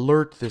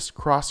alert, this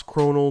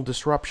cross-chronal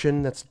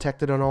disruption that's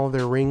detected on all of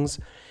their rings,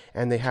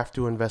 and they have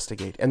to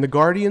investigate. And the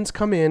Guardians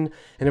come in,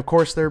 and of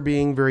course they're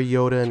being very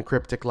Yoda and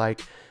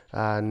cryptic-like,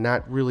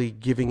 not really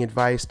giving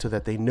advice to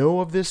that they know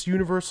of this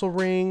universal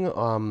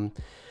ring,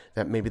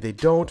 that maybe they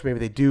don't, maybe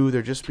they do.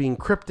 They're just being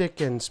cryptic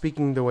and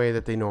speaking the way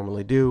that they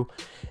normally do.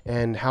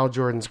 And Hal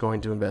Jordan's going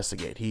to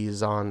investigate.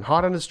 He's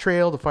hot on his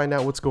trail to find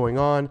out what's going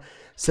on.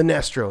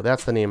 Sinestro,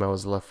 that's the name I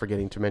was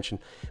forgetting to mention.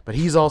 But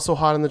he's also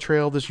hot on the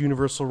trail of this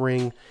universal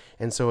ring,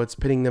 and so it's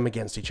pitting them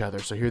against each other.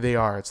 So here they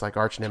are. It's like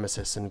arch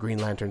nemesis and Green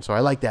Lantern, so I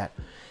like that.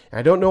 And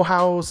I don't know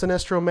how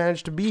Sinestro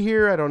managed to be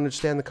here. I don't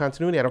understand the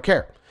continuity. I don't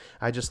care.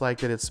 I just like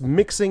that it's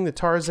mixing the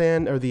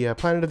Tarzan, or the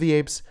Planet of the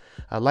Apes,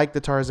 like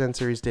the Tarzan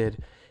series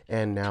did,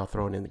 and now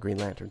throwing in the Green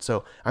Lantern.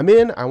 So I'm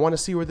in. I want to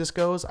see where this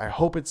goes. I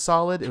hope it's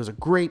solid. It was a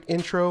great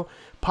intro.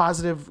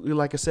 Positive,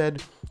 like I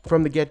said,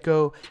 from the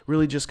get-go.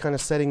 Really just kind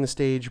of setting the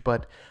stage,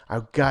 but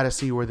I've got to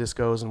see where this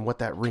goes and what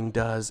that ring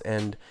does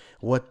and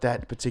what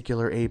that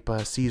particular ape,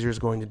 Caesar's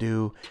going to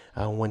do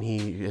when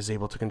he is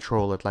able to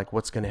control it. Like,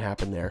 what's going to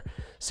happen there.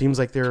 Seems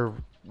like they're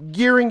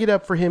gearing it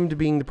up for him to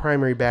being the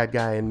primary bad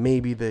guy, and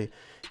maybe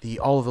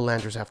all of the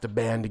Lanterns have to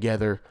band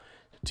together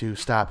to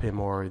stop him,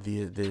 or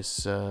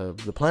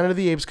the Planet of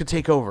the Apes could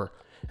take over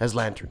as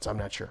Lanterns. I'm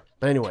not sure.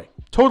 But anyway,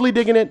 totally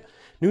digging it.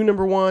 New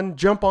number 1.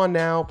 Jump on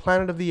now.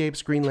 Planet of the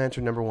Apes, Green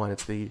Lantern number 1.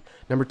 It's the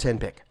number 10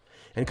 pick.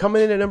 And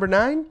coming in at number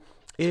 9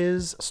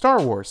 is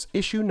Star Wars,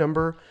 issue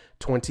number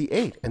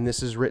 28. And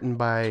this is written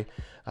by,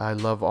 I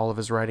love all of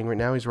his writing right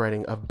now. He's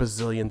writing a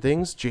bazillion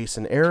things.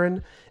 Jason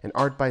Aaron, and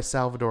art by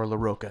Salvador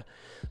LaRocca.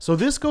 So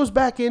this goes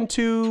back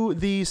into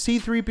the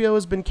C-3PO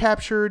has been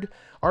captured.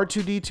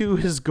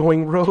 R2-D2 is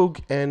going rogue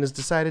and has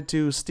decided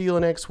to steal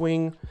an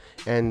X-Wing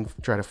and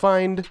try to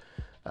find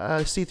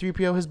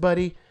C-3PO, his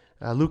buddy.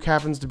 Luke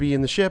happens to be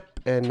in the ship,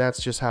 and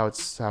that's just how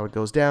it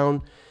goes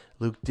down.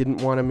 Luke didn't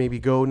want to maybe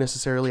go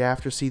necessarily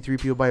after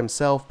C-3PO by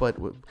himself, but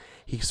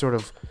he sort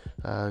of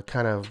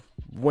kind of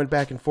went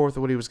back and forth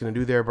of what he was going to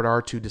do there, but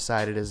R2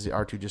 decided as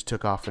R2 just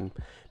took off and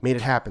made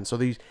it happen. So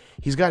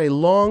he's got a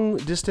long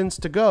distance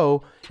to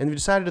go, and they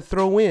decided to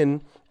throw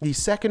in the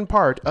second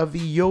part of the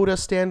Yoda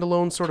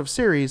standalone sort of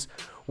series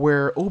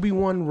where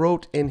Obi-Wan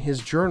wrote in his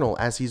journal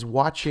as he's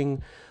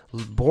watching,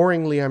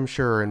 boringly I'm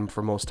sure, and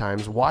for most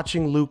times,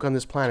 watching Luke on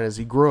this planet as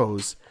he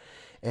grows,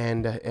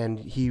 and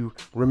he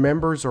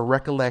remembers or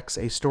recollects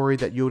a story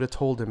that Yoda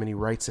told him, and he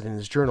writes it in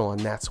his journal,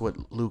 and that's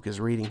what Luke is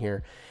reading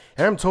here.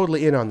 And I'm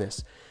totally in on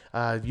this.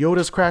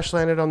 Yoda's crash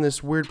landed on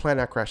this weird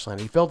planet. Not crash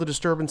landed. He felt a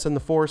disturbance in the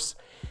Force,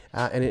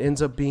 and it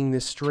ends up being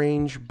this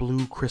strange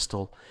blue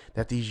crystal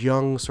that these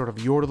young sort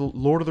of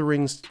Lord of the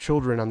Rings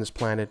children on this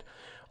planet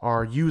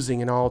are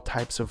using in all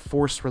types of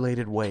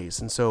Force-related ways.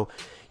 And so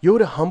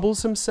Yoda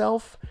humbles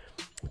himself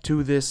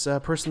to this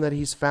person that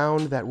he's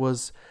found that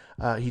was...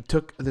 he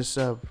took this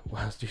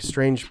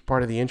strange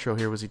part of the intro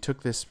here was he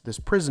took this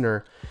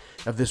prisoner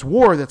of this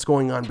war that's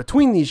going on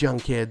between these young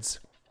kids.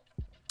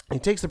 He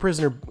takes the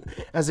prisoner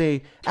as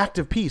a act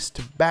of peace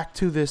back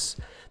to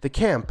the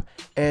camp,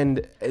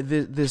 and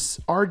this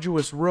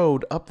arduous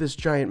road up this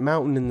giant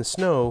mountain in the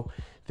snow.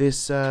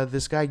 This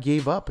guy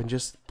gave up and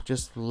just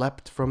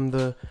leapt from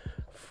the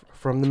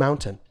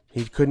mountain.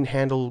 He couldn't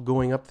handle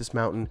going up this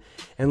mountain,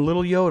 and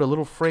little Yoda,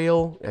 little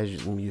frail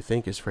as you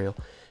think is frail,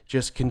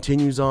 just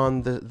continues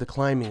on the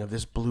climbing of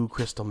this blue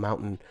crystal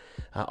mountain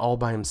all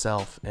by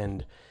himself.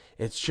 And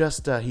it's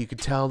just, you could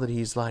tell that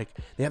he's like,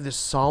 they have this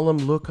solemn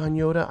look on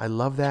Yoda. I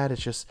love that.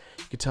 It's just,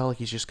 you could tell like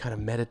he's just kind of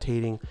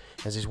meditating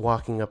as he's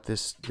walking up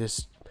this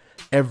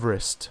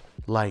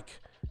Everest-like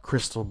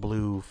crystal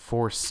blue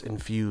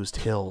Force-infused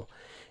hill.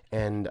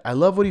 And I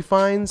love what he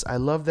finds. I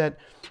love that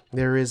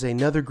there is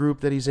another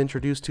group that he's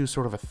introduced to,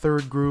 sort of a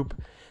third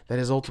group, that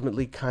is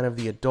ultimately kind of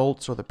the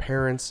adults or the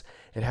parents.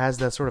 It has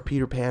that sort of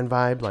Peter Pan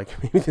vibe, like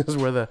maybe this is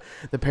where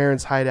the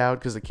parents hide out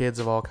because the kids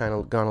have all kind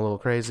of gone a little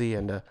crazy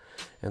and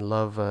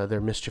love their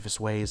mischievous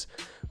ways.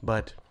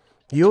 But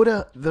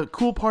Yoda, the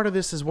cool part of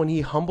this is when he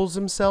humbles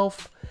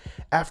himself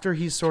after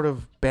he's sort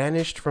of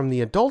banished from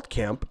the adult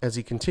camp as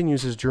he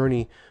continues his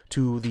journey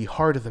to the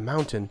heart of the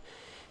mountain.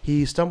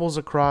 He stumbles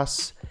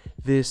across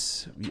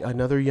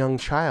another young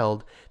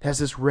child that has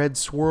this red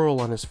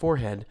swirl on his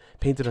forehead,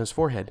 painted on his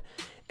forehead.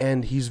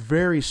 And he's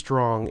very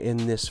strong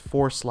in this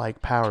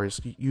Force-like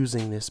powers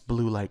using this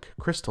blue-like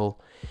crystal.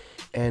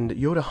 And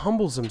Yoda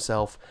humbles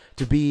himself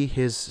to be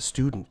his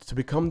student, to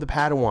become the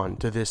Padawan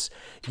to this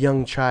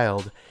young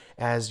child.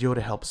 As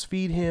Yoda helps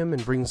feed him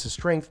and brings his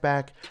strength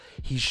back,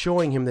 he's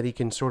showing him that he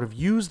can sort of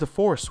use the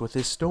Force with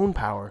his stone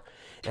power.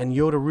 And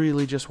Yoda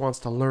really just wants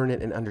to learn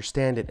it and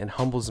understand it and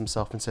humbles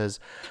himself and says,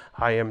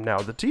 I am now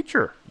the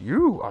teacher.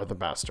 You are the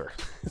master.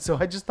 So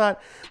I just thought,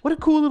 what a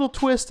cool little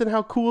twist, and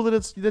how cool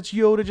that's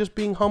Yoda just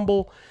being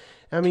humble.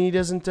 I mean, he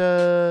doesn't,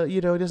 he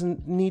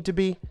doesn't need to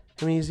be.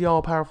 I mean, he's the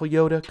all-powerful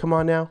Yoda. Come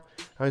on now.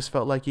 I always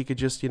felt like he could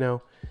just,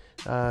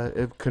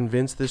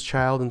 convince this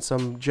child in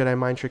some Jedi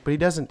mind trick, but he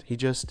doesn't. He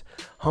just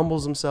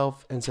humbles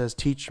himself and says,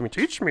 teach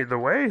me the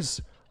ways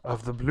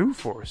of the Blue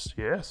Force.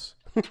 Yes.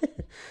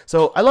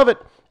 So I love it.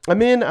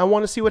 I'm in. I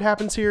want to see what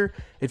happens here.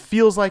 It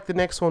feels like the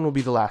next one will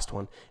be the last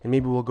one. And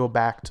maybe we'll go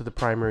back to the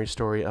primary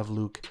story of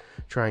Luke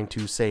trying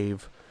to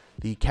save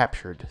the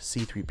captured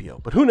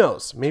C-3PO. But who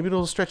knows? Maybe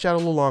it'll stretch out a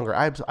little longer.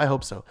 I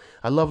hope so.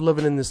 I love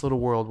living in this little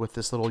world with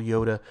this little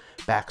Yoda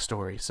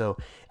backstory. So,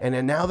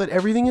 and now that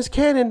everything is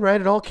canon, right,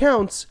 it all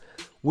counts,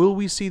 will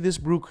we see this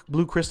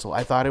blue crystal?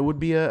 I thought it would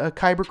be a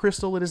Kyber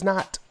crystal. It is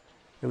not.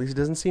 At least it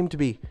doesn't seem to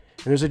be.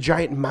 And there's a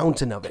giant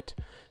mountain of it.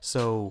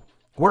 So...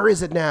 where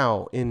is it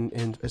now in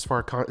as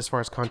far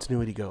as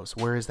continuity goes?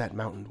 Where is that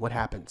mountain? What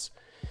happens?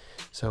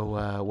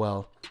 So,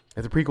 well,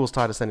 if the prequels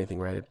taught us anything,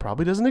 right, it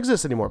probably doesn't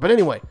exist anymore. But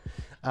anyway,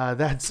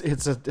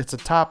 it's a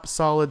top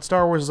solid.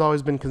 Star Wars has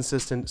always been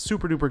consistent,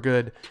 super duper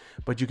good.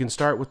 But you can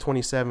start with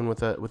 27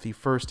 with the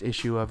first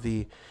issue of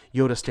the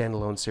Yoda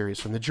standalone series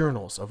from the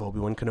Journals of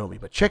Obi-Wan Kenobi.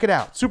 But check it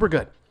out, super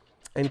good.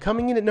 And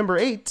coming in at number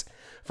 8.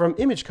 From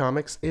Image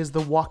Comics is The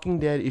Walking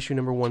Dead issue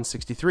number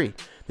 163.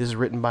 This is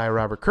written by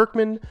Robert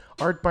Kirkman,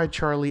 art by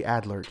Charlie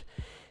Adlard.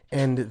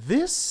 And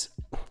this,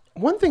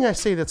 one thing I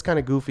say that's kind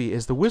of goofy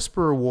is the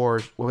Whisperer War,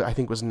 I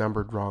think was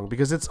numbered wrong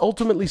because it's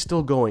ultimately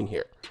still going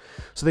here.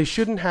 So they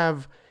shouldn't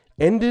have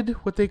ended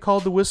what they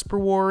called the Whisper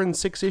War in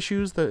 6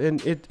 issues,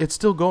 and it's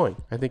still going.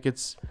 I think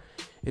it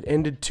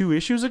ended 2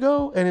 issues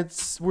ago, and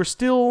we're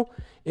still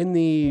in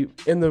the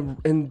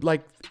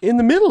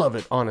middle of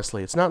it,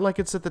 honestly. It's not like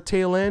it's at the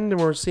tail end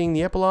and we're seeing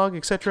the epilogue,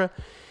 etc.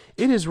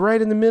 It is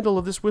right in the middle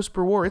of this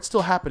Whisper War. It's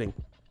still happening.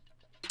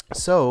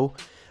 So,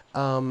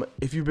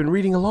 if you've been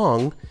reading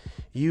along,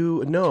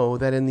 you know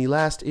that in the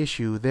last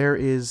issue, there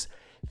is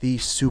the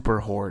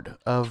super horde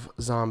of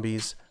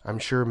zombies, I'm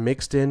sure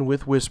mixed in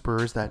with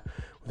whisperers that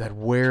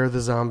wear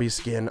the zombie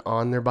skin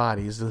on their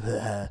bodies.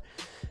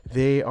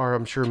 They are,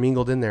 I'm sure,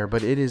 mingled in there,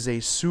 but it is a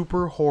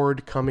super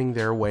horde coming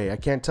their way. I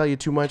can't tell you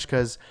too much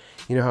because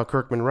you know how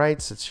Kirkman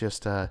writes. It's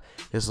just,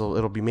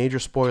 it'll be major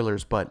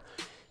spoilers, but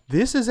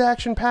this is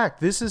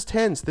action-packed. This is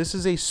tense. This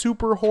is a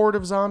super horde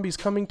of zombies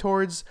coming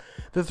towards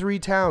the 3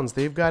 towns.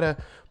 They've got to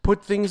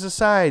put things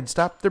aside,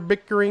 stop their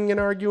bickering and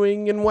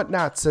arguing and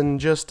whatnots, and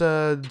just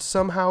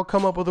somehow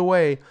come up with a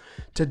way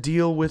to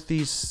deal with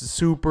these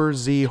super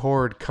Z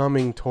horde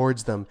coming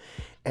towards them.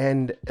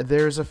 And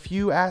there's a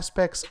few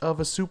aspects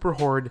of a super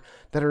horde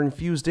that are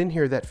infused in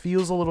here that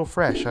feels a little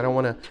fresh. I don't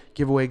want to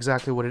give away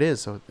exactly what it is,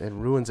 so it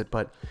ruins it,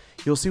 but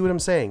you'll see what I'm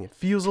saying. It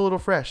feels a little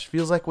fresh.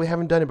 Feels like we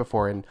haven't done it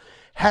before. And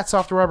hats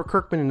off to Robert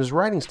Kirkman and his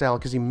writing style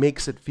because he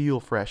makes it feel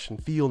fresh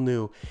and feel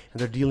new, and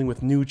they're dealing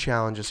with new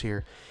challenges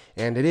here.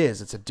 And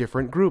it's a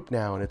different group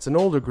now, and it's an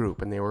older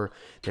group, and they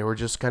were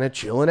just kind of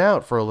chilling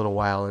out for a little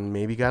while and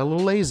maybe got a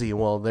little lazy.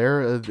 Well,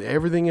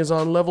 everything is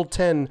on level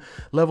 10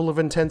 level of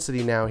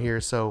intensity now here,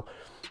 so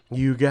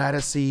you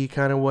gotta see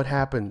kind of what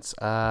happens.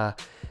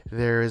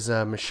 There's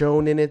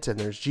Michonne in it, and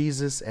there's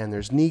Jesus, and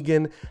there's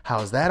Negan.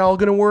 How's that all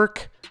gonna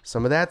work?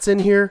 Some of that's in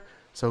here,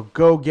 so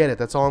go get it.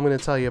 That's all I'm gonna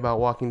tell you about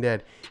Walking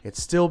Dead.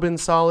 It's still been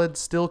solid,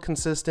 still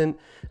consistent.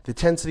 The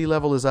intensity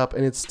level is up,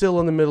 and it's still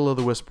in the middle of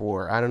the Whisper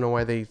War. I don't know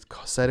why they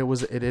said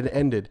it had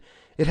ended.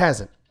 It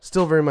hasn't.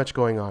 Still very much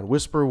going on.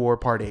 Whisper War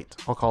Part 8.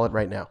 I'll call it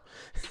right now.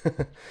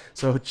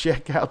 So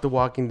check out The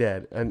Walking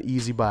Dead. An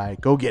easy buy.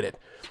 Go get it.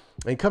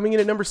 And coming in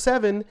at number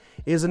 7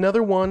 is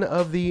another one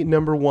of the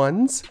number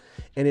ones,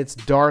 and it's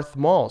Darth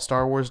Maul,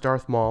 Star Wars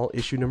Darth Maul,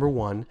 issue number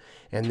 1,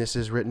 and this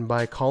is written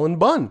by Cullen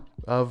Bunn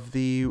of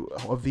the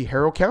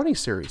Harrow County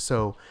series.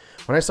 So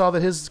when I saw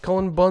that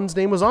Cullen Bunn's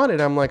name was on it,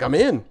 I'm like, I'm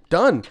in,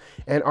 done.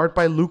 And art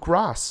by Luke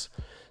Ross.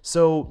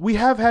 So we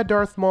have had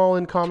Darth Maul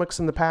in comics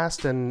in the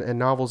past and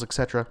novels,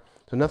 etc.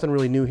 So nothing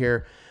really new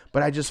here.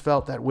 But I just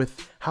felt that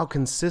with how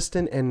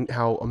consistent and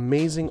how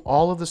amazing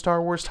all of the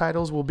Star Wars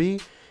titles will be,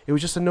 it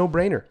was just a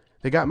no-brainer.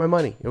 They got my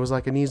money. It was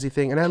like an easy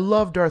thing. And I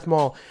love Darth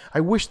Maul. I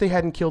wish they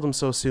hadn't killed him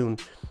so soon.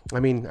 I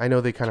mean, I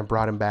know they kind of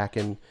brought him back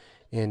in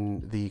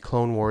the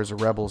Clone Wars or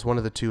Rebels, one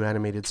of the 2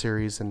 animated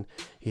series. And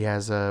he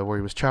has where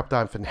he was chopped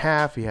off in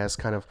half. He has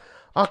kind of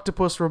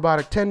octopus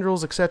robotic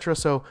tendrils, etc.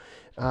 So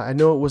I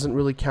know it wasn't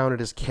really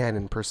counted as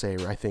canon per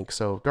se, I think.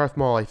 So Darth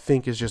Maul, I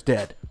think, is just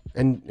dead.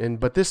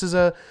 But this is,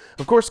 of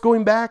course,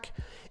 going back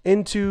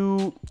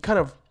into kind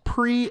of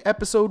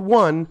pre-episode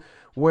 1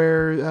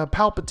 where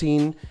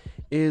Palpatine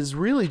is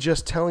really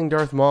just telling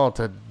Darth Maul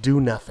to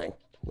do nothing.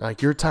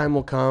 Like, your time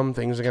will come,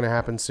 things are going to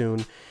happen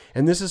soon.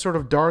 And this is sort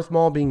of Darth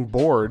Maul being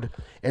bored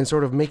and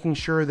sort of making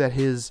sure that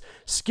his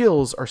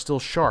skills are still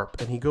sharp.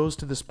 And he goes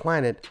to this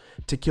planet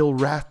to kill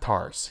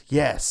Rathtars.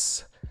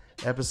 Yes,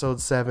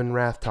 episode 7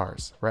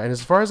 Rathtars. Right? And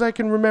as far as I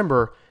can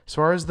remember, as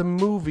far as the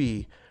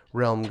movie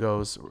realm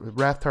goes,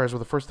 Rathtars were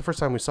the first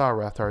time we saw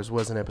Rathtars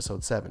was in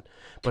episode 7.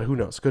 But who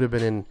knows? Could have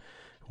been in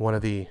one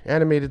of the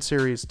animated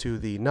series to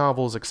the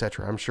novels,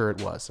 etc. I'm sure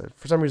it was.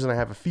 For some reason, I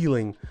have a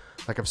feeling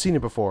like I've seen it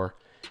before,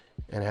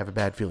 and I have a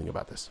bad feeling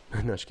about this.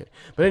 No, just kidding.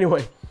 But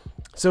anyway,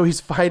 so he's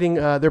fighting.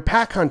 They're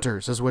pack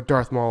hunters, is what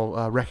Darth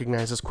Maul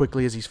recognizes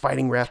quickly as he's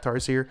fighting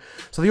Rathtars here.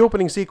 So the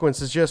opening sequence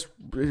is just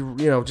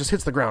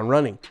hits the ground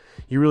running.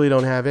 You really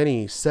don't have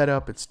any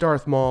setup. It's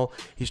Darth Maul.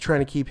 He's trying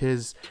to keep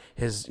his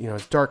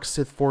dark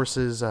Sith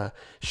forces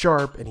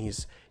sharp, and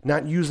he's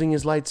not using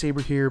his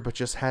lightsaber here, but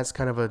just has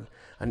kind of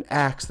an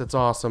axe that's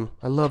awesome.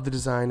 I love the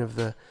design of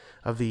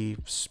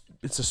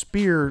it's a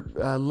spear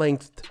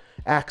length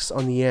axe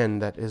on the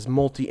end that is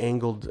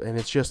multi-angled, and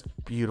it's just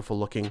beautiful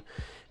looking. It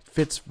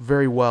fits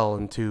very well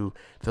into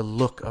the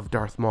look of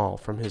Darth Maul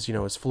from his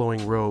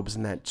flowing robes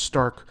and that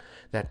stark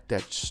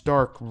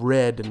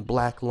red and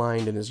black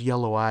line in his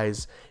yellow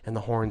eyes and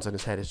the horns on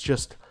his head. It's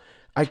just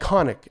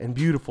iconic and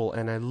beautiful,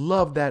 and I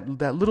love that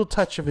little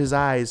touch of his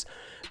eyes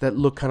that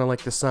look kind of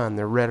like the sun.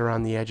 They're red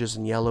around the edges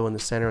and yellow in the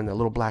center, and that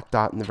little black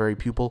dot in the very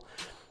pupil.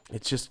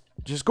 It's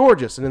just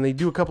gorgeous. And then they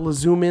do a couple of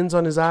zoom ins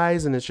on his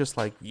eyes, and it's just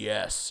like,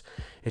 yes,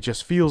 it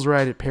just feels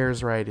right. It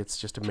pairs right. It's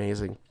just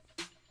amazing.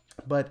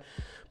 But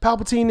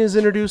Palpatine is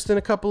introduced in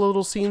a couple of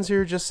little scenes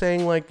here, just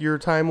saying like, your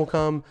time will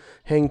come,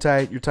 hang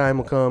tight, your time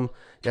will come.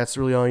 That's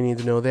really all you need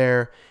to know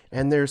there.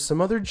 And there's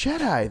some other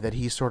Jedi that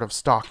he's sort of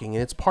stalking,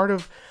 and it's part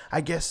of,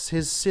 I guess,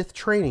 his Sith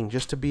training,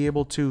 just to be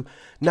able to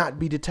not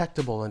be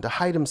detectable and to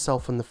hide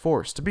himself in the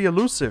Force, to be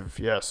elusive,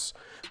 yes.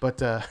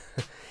 But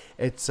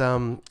it's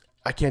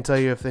I can't tell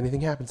you if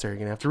anything happens there. You're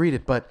gonna have to read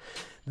it, but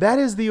that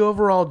is the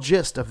overall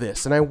gist of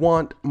this, and I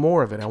want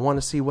more of it. I want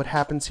to see what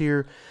happens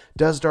here.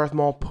 Does Darth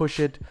Maul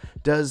push it?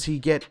 Does he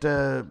get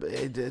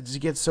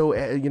so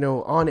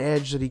on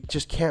edge that he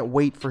just can't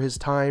wait for his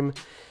time?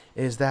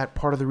 Is that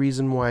part of the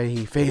reason why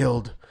he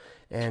failed?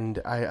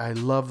 And I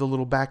love the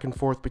little back and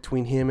forth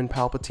between him and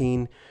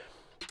Palpatine.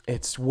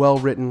 It's well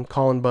written.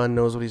 Cullen Bunn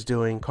knows what he's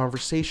doing.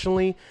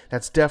 Conversationally,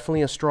 that's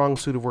definitely a strong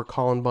suit of where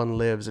Cullen Bunn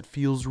lives. It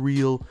feels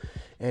real,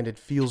 and it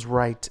feels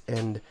right,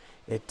 and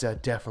it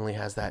definitely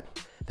has that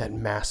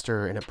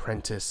master and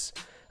apprentice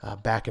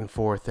back and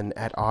forth and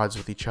at odds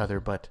with each other.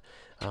 But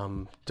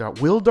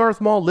will Darth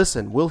Maul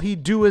listen? Will he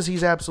do as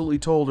he's absolutely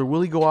told, or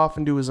will he go off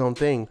and do his own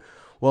thing?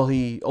 Well,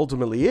 he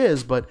ultimately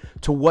is, but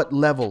to what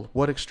level?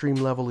 What extreme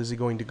level is he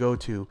going to go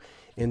to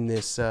in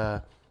this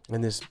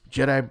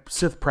Jedi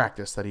Sith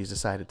practice that he's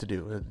decided to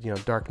do?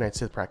 Dark Knight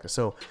Sith practice.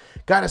 So,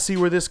 gotta see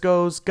where this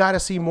goes.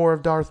 Gotta see more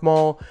of Darth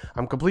Maul.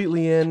 I'm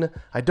completely in.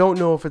 I don't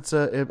know if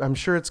I'm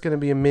sure it's going to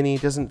be a mini.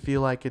 It doesn't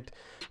feel like it,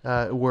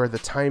 where the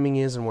timing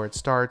is and where it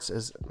starts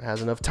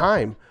has enough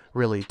time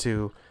really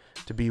to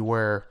be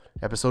where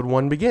episode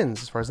 1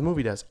 begins as far as the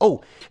movie does.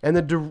 Oh, and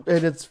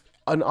it's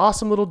an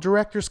awesome little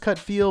director's cut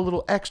feel, a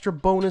little extra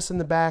bonus in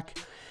the back.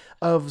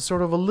 of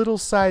sort of a little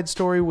side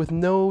story with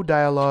no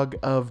dialogue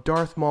of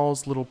Darth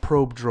Maul's little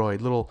probe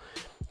droid,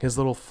 his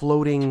little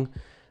floating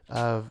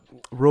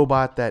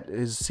robot that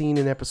is seen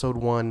in episode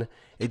 1.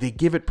 They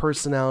give it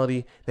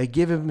personality. They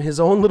give him his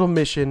own little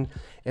mission,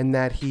 and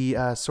that he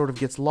sort of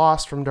gets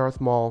lost from Darth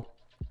Maul,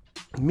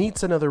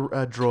 meets another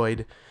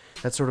droid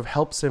that sort of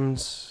helps him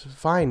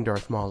find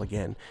Darth Maul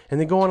again. And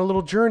they go on a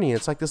little journey.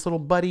 It's like this little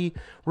buddy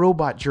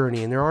robot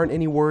journey, and there aren't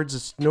any words.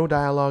 It's no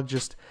dialogue,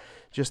 just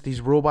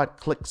these robot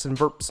clicks and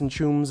burps and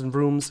chooms and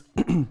vrooms.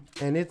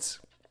 And it's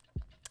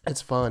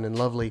fun and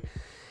lovely.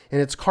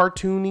 And it's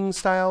cartooning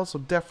style, so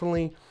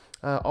definitely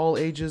all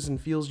ages, and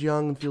feels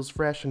young and feels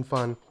fresh and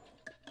fun.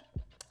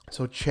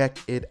 So check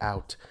it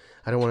out.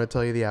 I don't want to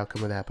tell you the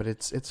outcome of that, but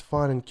it's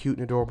fun and cute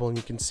and adorable, and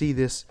you can see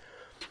this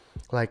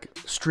like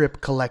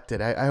strip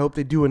collected. I hope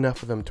they do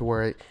enough of them to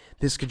where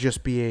this could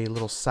just be a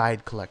little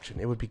side collection.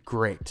 It would be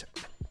great.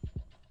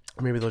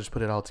 Or maybe they'll just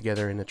put it all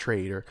together in a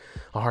trade or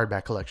a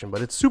hardback collection.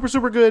 But it's super,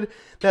 super good.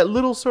 That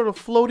little sort of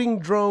floating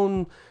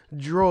drone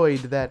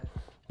droid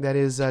that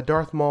is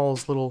Darth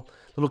Maul's little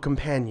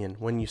companion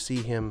when you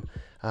see him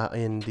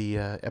in the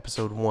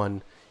episode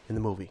 1 in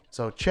the movie.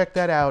 So check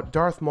that out.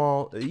 Darth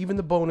Maul, even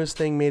the bonus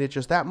thing made it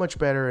just that much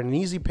better and an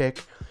easy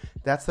pick.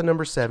 That's the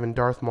number 7,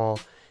 Darth Maul,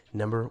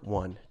 number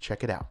 1.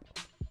 Check it out.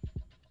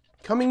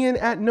 Coming in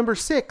at number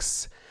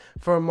 6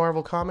 from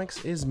Marvel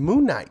Comics is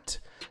Moon Knight,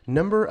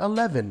 number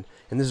 11.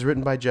 And this is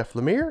written by Jeff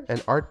Lemire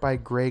and art by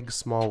Greg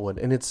Smallwood.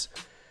 And it's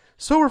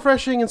so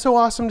refreshing and so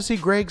awesome to see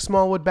Greg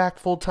Smallwood back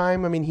full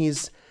time. I mean,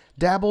 he's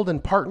dabbled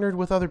and partnered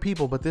with other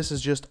people, but this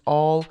is just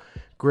all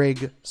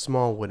Greg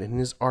Smallwood, and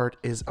his art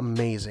is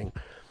amazing.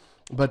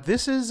 But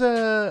this is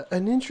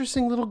an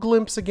interesting little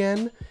glimpse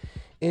again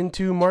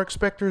into Mark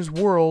Spector's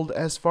world,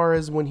 as far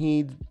as when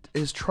he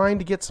is trying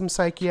to get some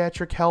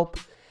psychiatric help,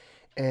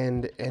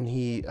 and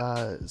he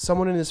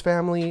someone in his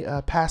family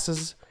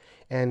passes,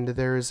 and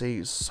there is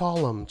a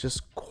solemn,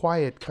 just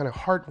quiet, kind of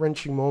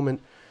heart-wrenching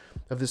moment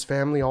of this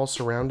family all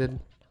surrounded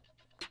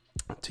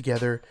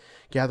together,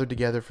 gathered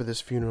together for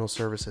this funeral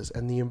services,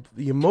 and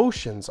the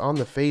emotions on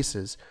the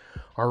faces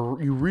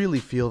are, you really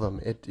feel them.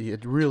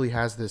 It really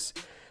has this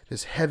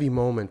heavy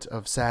moment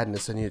of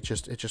sadness, and it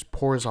just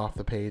pours off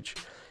the page,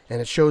 and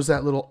it shows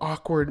that little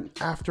awkward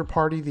after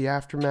party, the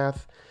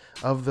aftermath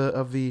of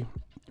the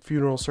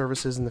funeral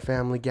services and the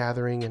family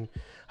gathering, and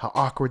how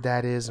awkward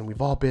that is, and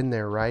we've all been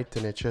there, right?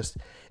 And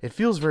it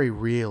feels very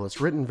real. It's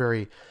written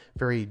very,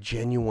 very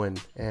genuine,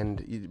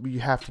 and you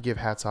have to give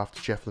hats off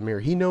to Jeff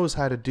Lemire. He knows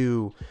how to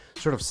do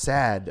sort of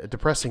sad,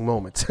 depressing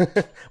moments,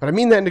 but I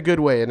mean that in a good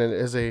way, and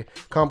as a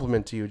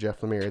compliment to you,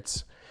 Jeff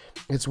Lemire.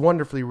 It's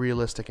wonderfully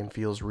realistic and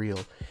feels real,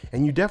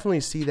 and you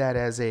definitely see that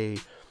as a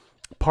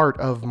part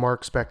of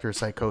Mark Spector's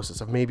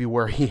psychosis, of maybe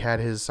where he had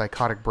his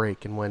psychotic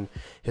break and when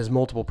his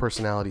multiple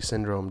personality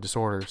syndrome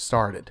disorder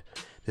started.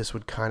 This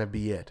would kind of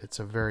be it. It's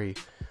a very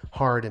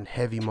hard and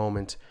heavy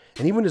moment.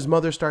 And even when his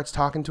mother starts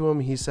talking to him,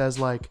 he says,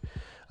 like,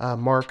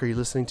 Mark, are you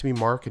listening to me,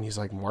 Mark? And he's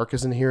like, Mark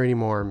isn't here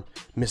anymore,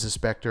 Mrs.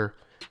 Spector.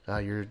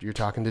 You're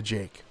talking to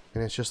Jake.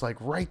 And it's just like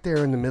right there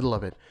in the middle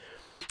of it.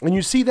 And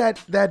you see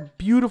that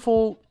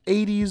beautiful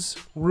 80s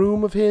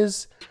room of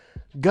his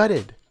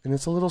gutted. And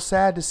it's a little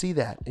sad to see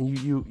that. And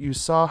you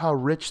saw how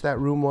rich that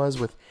room was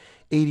with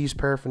 80s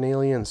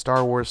paraphernalia and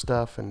Star Wars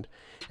stuff. And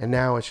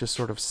now it's just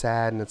sort of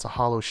sad, and it's a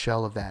hollow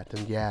shell of that.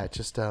 And yeah, it's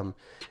just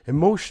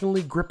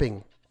emotionally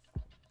gripping.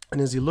 And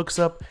as he looks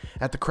up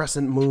at the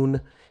crescent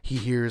moon, he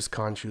hears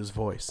Khonshu's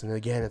voice. And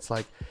again, it's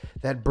like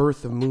that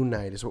birth of Moon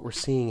Knight is what we're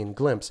seeing in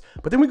glimpse.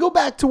 But then we go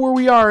back to where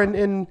we are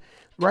and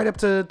right up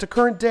to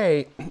current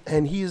day,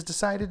 and he has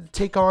decided to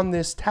take on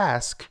this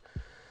task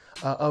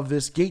of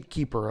this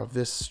gatekeeper of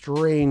this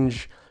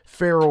strange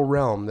pharaoh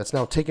realm that's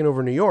now taken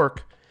over New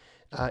York,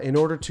 in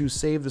order to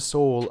save the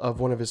soul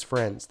of one of his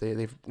friends.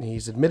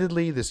 He's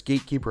admittedly, this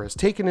gatekeeper has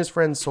taken his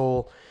friend's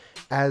soul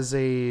as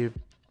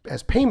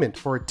payment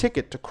for a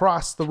ticket to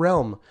cross the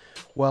realm.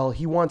 Well,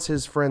 he wants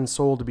his friend's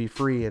soul to be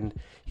free, and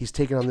he's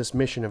taken on this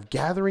mission of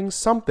gathering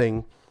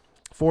something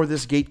for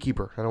this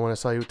gatekeeper. I don't want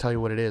to tell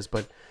you what it is,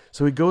 but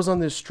so he goes on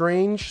this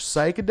strange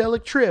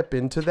psychedelic trip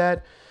into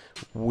that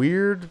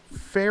weird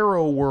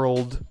pharaoh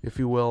world, if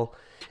you will,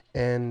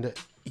 and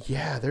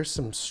yeah, there's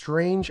some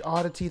strange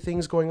oddity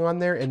things going on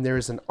there, and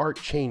there's an art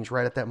change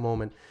right at that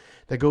moment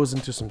that goes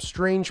into some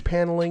strange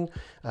paneling,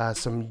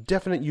 some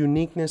definite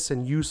uniqueness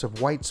and use of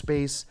white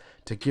space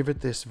to give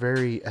it this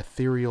very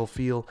ethereal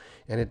feel,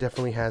 and it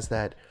definitely has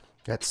that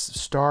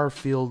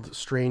star-filled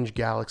strange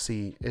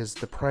galaxy is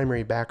the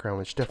primary background,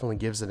 which definitely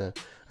gives it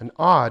an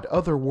odd,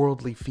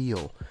 otherworldly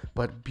feel,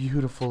 but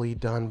beautifully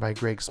done by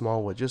Greg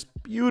Smallwood. Just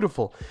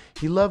beautiful.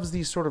 He loves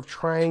these sort of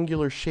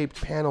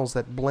triangular-shaped panels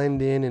that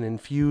blend in and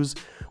infuse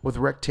with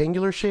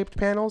rectangular-shaped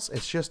panels.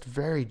 It's just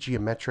very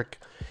geometric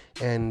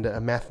and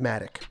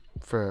mathematic,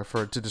 for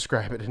to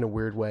describe it in a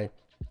weird way.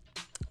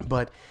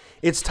 But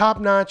it's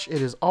top-notch. It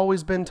has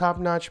always been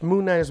top-notch.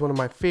 Moon Knight is one of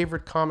my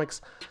favorite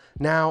comics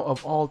now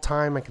of all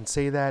time. I can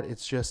say that.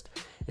 It's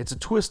It's a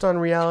twist on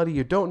reality.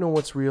 You don't know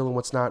what's real and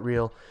what's not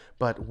real.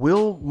 But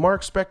will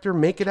Mark Spector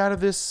make it out of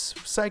this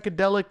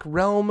psychedelic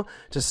realm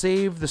to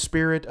save the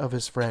spirit of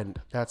his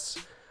friend? That's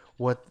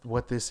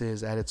what this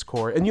is at its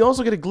core. And you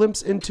also get a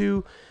glimpse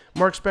into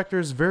Mark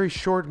Spector's very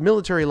short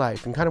military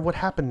life and kind of what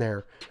happened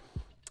there.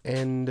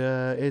 And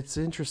it's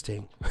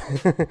interesting.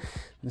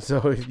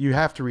 So you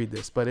have to read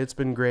this, but it's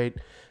been great.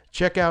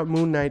 Check out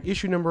Moon Knight,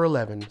 issue number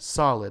 11.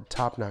 Solid,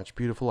 top-notch,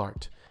 beautiful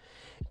art.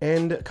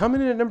 And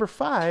coming in at number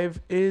 5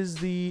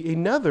 is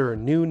another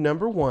new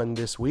number 1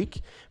 this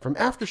week from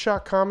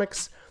Aftershock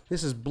Comics.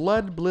 This is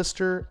Blood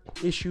Blister,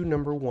 issue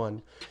number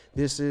 1.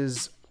 This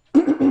is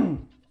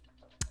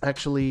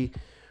actually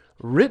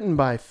written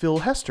by Phil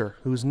Hester,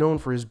 who's known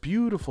for his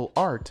beautiful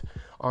art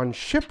on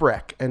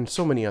Shipwreck and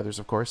so many others,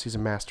 of course. He's a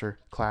master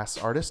class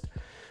artist.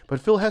 But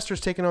Phil Hester's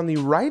taken on the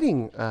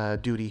writing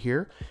duty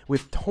here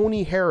with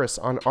Tony Harris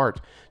on art.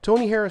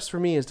 Tony Harris, for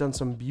me, has done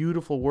some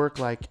beautiful work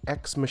like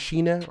Ex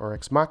Machina or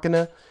Ex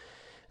Machina.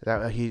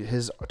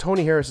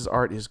 Tony Harris's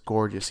art is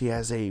gorgeous. He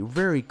has a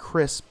very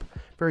crisp,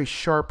 very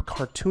sharp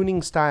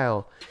cartooning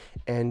style,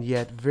 and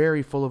yet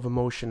very full of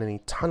emotion and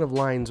a ton of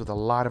lines with a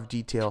lot of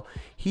detail.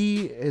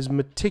 He is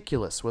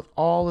meticulous with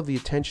all of the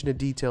attention to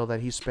detail that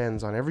he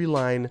spends on every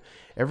line,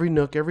 every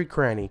nook, every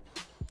cranny.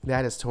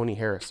 That is Tony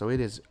Harris, so it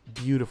is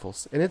beautiful.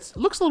 And it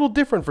looks a little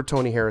different for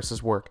Tony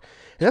Harris's work.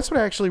 And that's what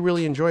I actually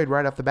really enjoyed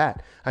right off the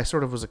bat. I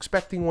sort of was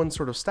expecting one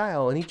sort of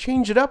style, and he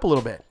changed it up a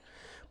little bit.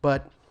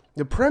 But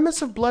the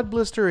premise of Blood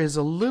Blister is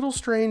a little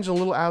strange, a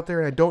little out there,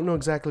 and I don't know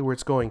exactly where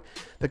it's going.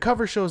 The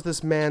cover shows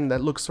this man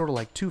that looks sort of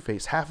like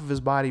Two-Face. Half of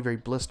his body very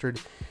blistered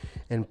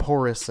and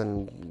porous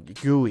and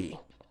gooey.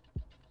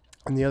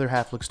 And the other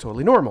half looks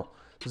totally normal.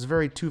 There's a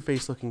very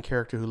Two-Face looking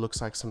character who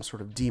looks like some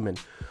sort of demon.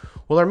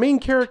 Well, our main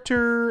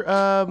character,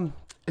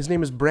 his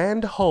name is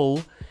Brand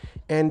Hull,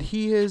 and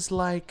he is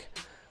like,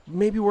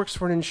 maybe works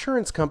for an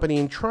insurance company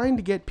and trying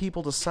to get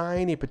people to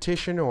sign a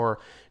petition or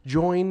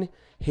join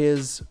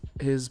his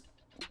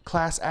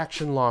class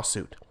action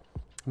lawsuit.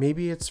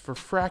 Maybe it's for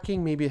fracking,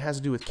 maybe it has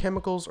to do with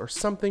chemicals or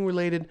something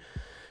related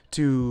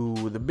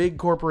to the big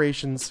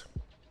corporations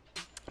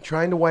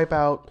trying to wipe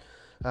out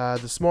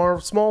the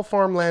small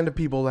farmland of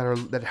people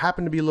that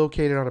happen to be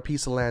located on a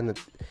piece of land that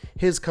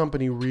his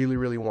company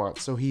really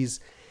wants. So he's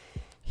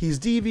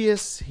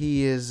devious.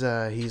 He's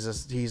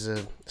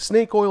a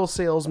snake oil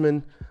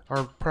salesman.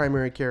 Our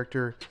primary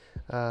character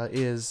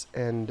is,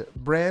 and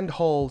Brand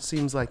Hull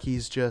seems like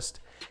he's just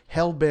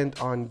hell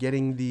bent on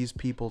getting these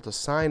people to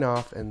sign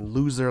off and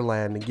lose their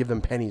land and give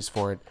them pennies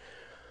for it.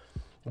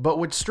 But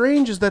what's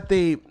strange is that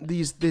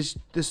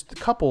this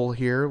couple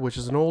here, which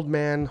is an old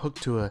man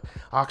hooked to a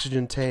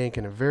oxygen tank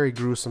and a very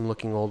gruesome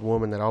looking old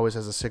woman that always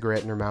has a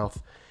cigarette in her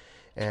mouth,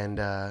 and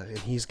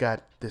he's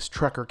got this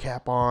trucker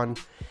cap on,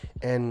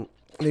 and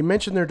they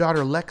mention their daughter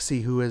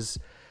Lexi,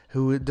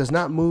 who does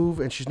not move,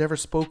 and she's never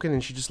spoken,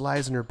 and she just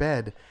lies in her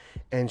bed,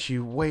 and she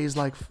weighs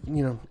like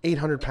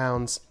 800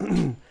 pounds,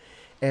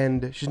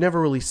 and she's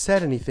never really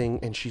said anything,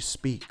 and she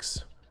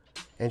speaks,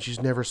 and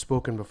she's never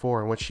spoken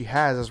before, and what she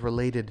has is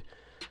related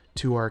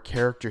to our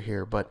character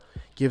here, but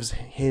gives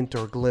hint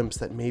or glimpse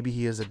that maybe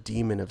he is a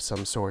demon of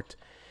some sort.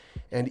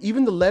 And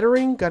even the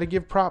lettering, got to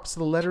give props to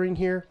the lettering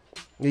here.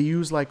 They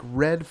use like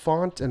red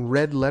font and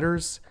red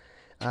letters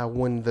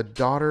when the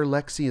daughter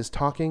Lexi is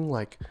talking,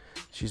 like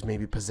she's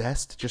maybe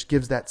possessed. Just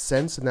gives that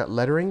sense in that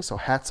lettering, so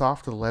hats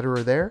off to the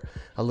letterer there.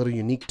 A little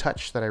unique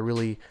touch that I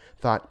really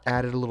thought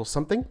added a little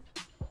something,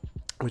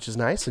 which is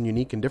nice and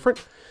unique and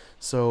different.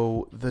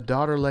 So the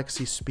daughter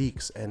Lexi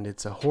speaks, and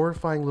it's a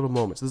horrifying little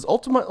moment. So this is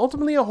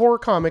ultimately a horror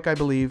comic, I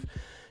believe,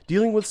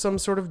 dealing with some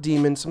sort of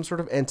demon, some sort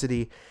of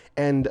entity,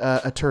 and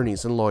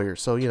attorneys and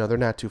lawyers. So, they're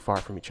not too far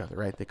from each other,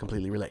 right? They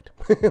completely relate.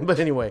 But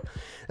anyway,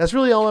 that's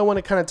really all I want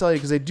to kind of tell you,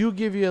 because they do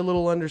give you a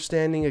little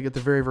understanding at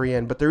the very, very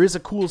end. But there is a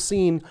cool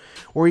scene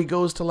where he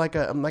goes to like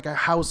a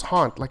house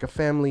haunt, like a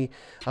family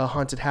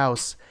haunted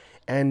house,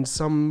 and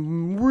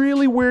some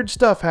really weird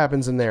stuff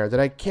happens in there that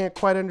I can't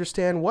quite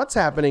understand what's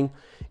happening.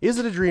 Is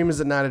it a dream?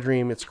 Is it not a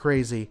dream? It's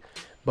crazy.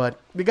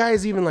 But the guy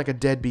is even like a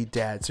deadbeat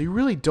dad, so you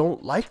really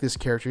don't like this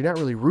character. You're not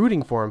really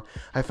rooting for him.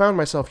 I found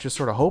myself just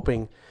sort of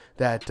hoping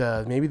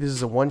that maybe this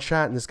is a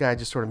one-shot and this guy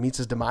just sort of meets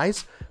his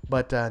demise,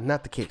 but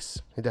not the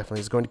case. It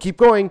definitely is going to keep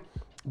going,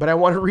 but I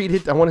want to read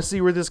it. I want to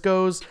see where this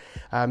goes.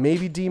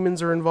 Maybe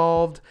demons are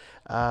involved.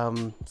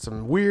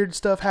 Some weird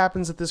stuff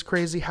happens at this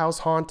crazy house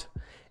haunt.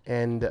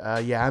 And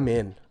I'm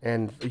in.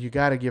 And you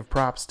got to give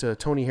props to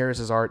Tony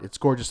Harris's art. It's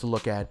gorgeous to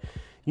look at.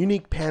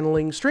 Unique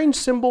paneling, strange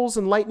symbols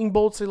and lightning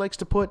bolts he likes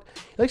to put.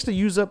 He likes to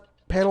use up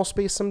panel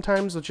space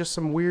sometimes with just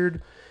some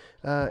weird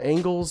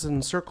angles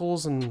and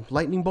circles and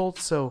lightning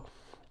bolts. So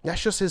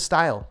that's just his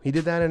style. He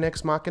did that in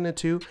Ex Machina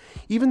too.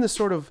 Even the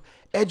sort of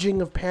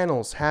edging of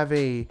panels have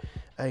a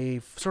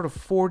sort of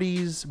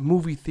 40s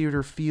movie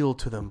theater feel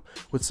to them,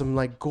 with some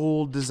like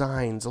gold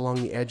designs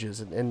along the edges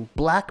and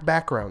black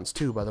backgrounds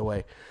too, by the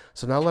way.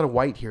 So not a lot of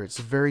white here. It's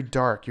very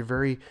dark. You're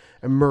very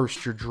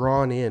immersed. You're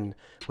drawn in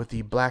with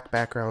the black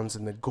backgrounds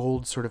and the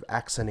gold sort of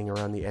accenting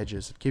around the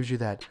edges. It gives you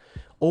that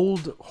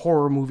old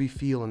horror movie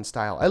feel and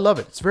style. I love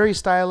it. It's very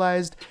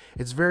stylized.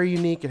 It's very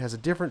unique. It has a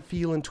different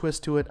feel and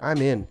twist to it. I'm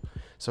in.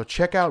 So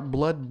check out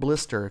Blood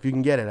Blister if you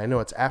can get it. I know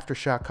it's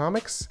Aftershock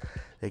Comics.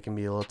 They can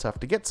be a little tough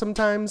to get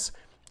sometimes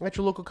at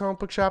your local comic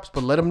book shops,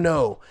 but let them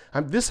know.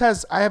 I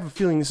have a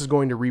feeling this is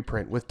going to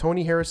reprint. With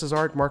Tony Harris's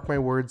art, mark my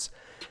words,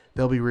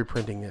 they'll be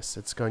reprinting this.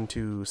 It's going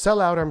to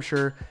sell out, I'm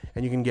sure,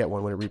 and you can get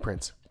one when it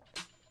reprints.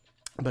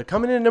 But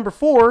coming in at number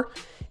 4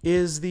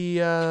 is the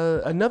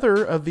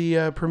another of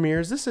the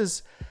premieres. This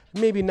is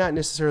maybe not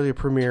necessarily a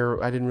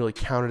premiere. I didn't really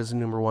count it as a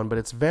number 1, but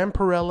it's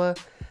Vampirella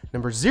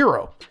number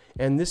 0.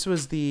 And this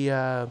was the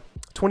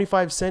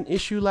 25-cent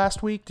issue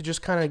last week to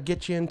just kind of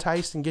get you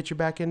enticed and get you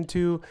back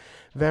into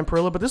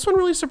Vampirella. But this one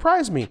really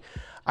surprised me.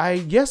 I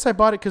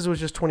bought it because it was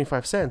just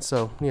 25 cents,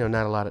 so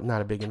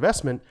not a big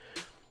investment.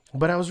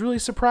 But I was really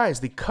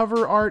surprised. The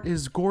cover art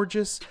is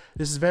gorgeous.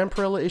 This is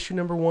Vampirella issue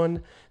number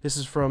 1. This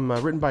is from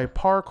written by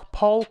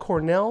Paul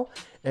Cornell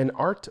and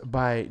art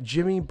by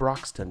Jimmy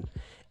Broxton.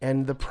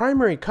 And the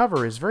primary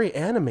cover is very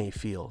anime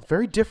feel,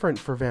 very different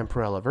for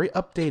Vampirella, very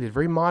updated,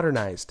 very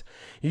modernized.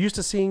 You're used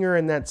to seeing her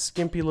in that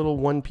skimpy little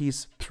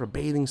one-piece sort of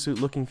bathing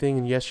suit looking thing,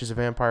 and yes, she's a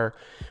vampire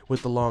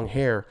with the long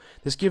hair.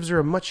 This gives her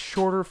a much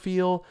shorter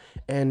feel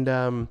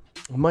and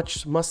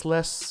much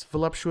less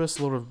voluptuous,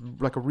 a little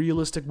like a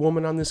realistic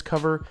woman on this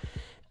cover.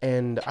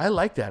 And I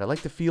like that. I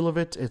like the feel of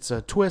it. It's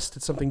a twist.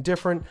 It's something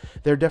different.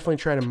 They're definitely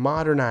trying to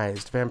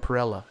modernize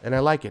Vampirella, and I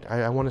like it.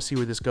 I want to see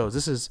where this goes.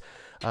 This is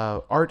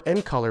art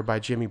and color by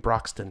Jimmy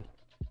Broxton.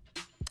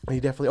 And he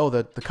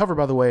definitely, the cover,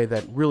 by the way,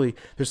 that really,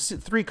 there's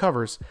 3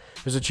 covers.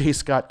 There's a J.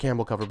 Scott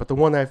Campbell cover, but the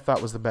one I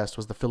thought was the best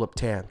was the Philip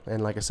Tan.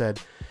 And like I said,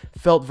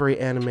 felt very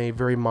anime,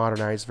 very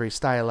modernized, very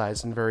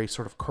stylized, and very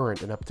sort of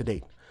current and up to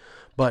date.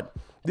 But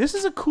this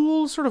is a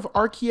cool sort of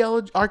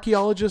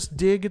archaeologist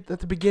dig at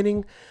the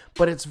beginning,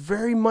 but it's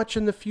very much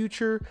in the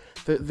future.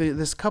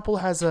 This couple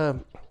has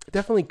a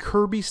definitely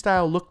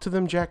Kirby-style look to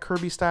them, Jack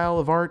Kirby style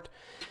of art.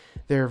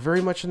 They're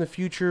very much in the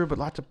future, but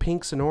lots of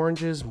pinks and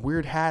oranges and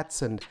weird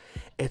hats, and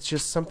it's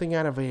just something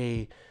out of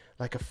a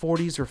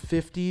 40s or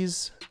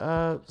 50s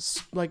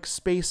like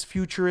space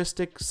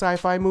futuristic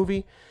sci-fi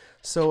movie.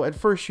 So at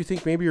first you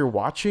think maybe you're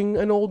watching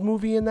an old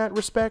movie in that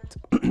respect,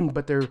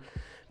 but they're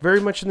very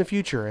much in the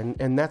future,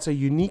 and that's a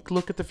unique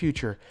look at the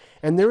future.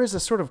 And there is a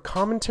sort of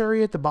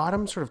commentary at the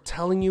bottom, sort of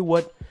telling you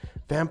what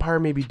Vampire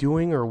may be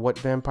doing, or what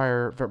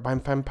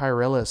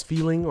Vampirella is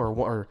feeling,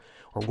 or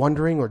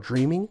wondering, or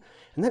dreaming.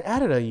 And that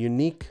added a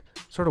unique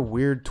sort of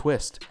weird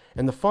twist.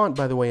 And the font,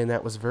 by the way, in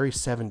that was very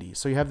 70s.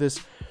 So you have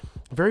this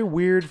very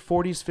weird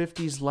 40s,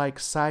 50s like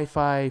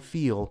sci-fi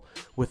feel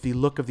with the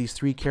look of these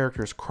 3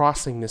 characters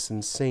crossing this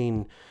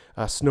insane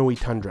snowy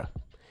tundra.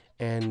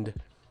 And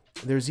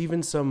there's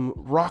even some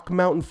rock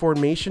mountain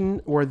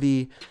formation where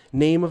the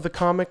name of the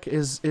comic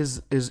is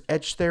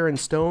etched there in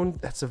stone.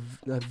 That's a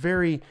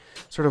very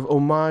sort of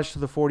homage to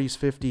the 40s,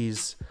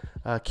 50s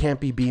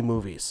campy B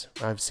movies.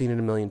 I've seen it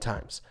a million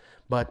times.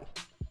 But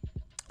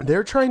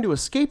they're trying to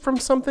escape from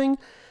something,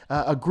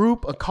 a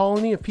group, a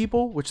colony of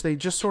people, which they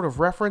just sort of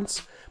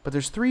reference. But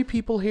there's 3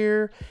 people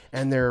here,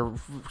 and they're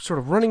sort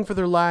of running for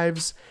their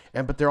lives,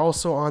 but they're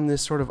also on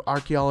this sort of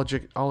like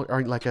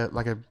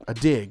a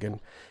dig,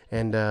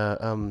 and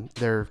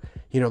they're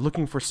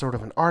looking for sort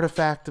of an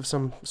artifact of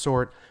some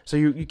sort. So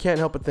you can't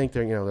help but think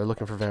they're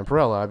looking for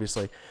Vampirella,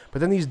 obviously. But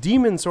then these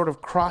demons sort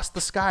of cross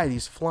the sky,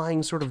 these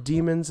flying sort of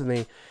demons, and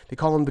they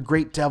call them the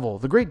Great Devil.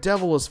 The Great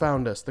Devil has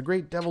found us. The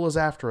Great Devil is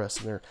after us,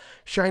 and they're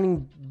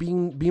shining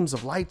beams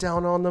of light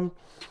down on them.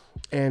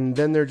 And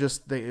then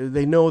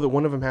they know that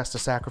one of them has to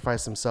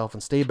sacrifice himself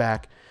and stay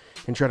back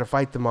and try to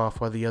fight them off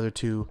while the other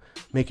 2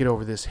 make it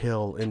over this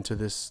hill into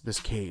this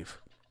cave.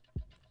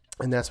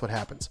 And that's what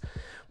happens.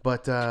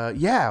 But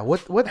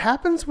what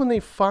happens when they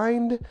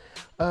find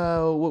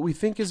what we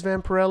think is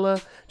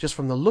Vampirella, just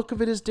from the look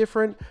of it is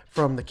different,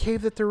 from the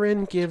cave that they're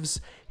in, gives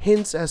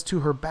hints as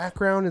to her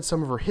background and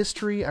some of her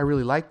history. I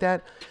really like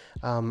that.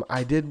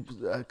 I did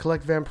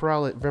collect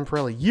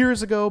Vampirella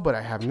years ago, but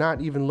I have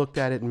not even looked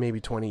at it in maybe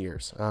 20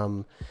 years.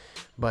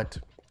 But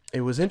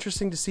it was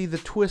interesting to see the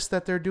twist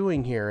that they're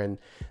doing here,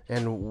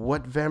 and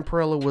what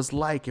Vampirella was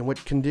like, and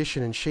what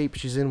condition and shape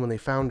she's in when they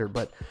found her.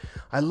 But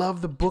I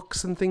love the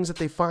books and things that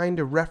they find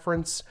to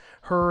reference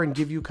her and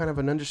give you kind of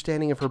an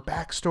understanding of her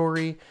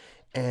backstory.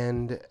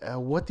 And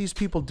what these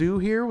people do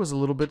here was a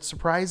little bit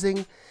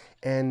surprising,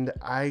 and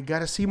I got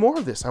to see more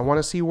of this. I want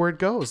to see where it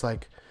goes.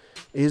 Like,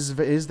 is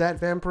that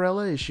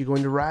Vampirella? Is she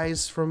going to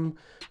rise from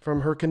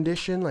her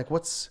condition? Like,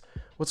 what's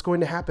going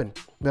to happen?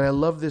 But I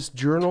love this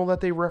journal that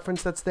they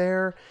reference that's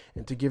there,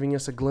 and to giving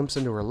us a glimpse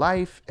into her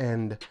life.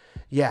 And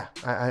yeah,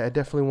 I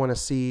definitely want to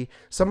see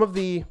some of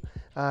the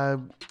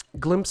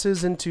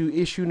glimpses into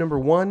issue number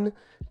 1.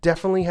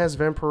 Definitely has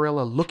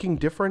Vampirella looking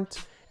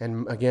different,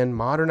 and again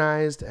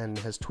modernized, and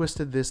has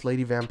twisted this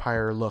lady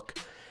vampire look.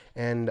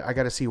 And I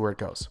got to see where it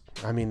goes.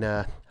 I mean,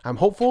 I'm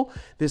hopeful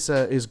this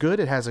is good.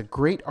 It has a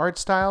great art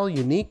style,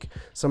 unique.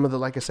 Some of the,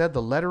 like I said,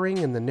 the lettering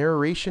and the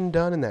narration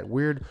done in that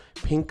weird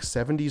pink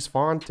 70s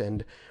font,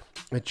 and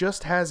It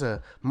just has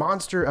a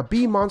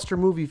B monster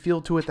movie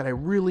feel to it that I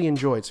really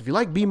enjoyed. So if you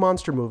like B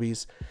monster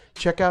movies,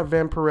 check out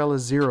Vampirella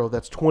Zero.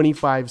 That's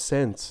 25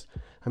 cents.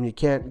 I mean, you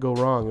can't go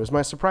wrong. It was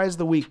my surprise of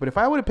the week. But if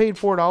I would have paid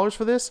 $4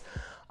 for this,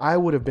 I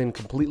would have been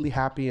completely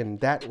happy. And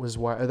that was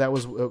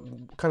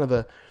kind of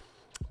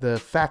the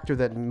factor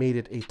that made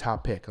it a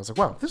top pick. I was like,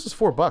 wow, if this was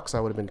 $4, I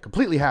would have been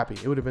completely happy.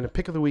 It would have been a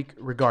pick of the week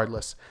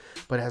regardless.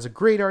 But it has a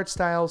great art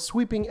style,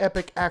 sweeping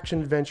epic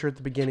action adventure at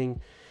the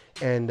beginning,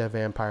 and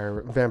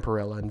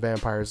Vampirella and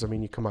vampires. I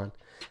mean, come on.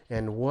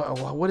 And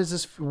what is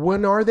this?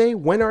 When are they?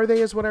 When are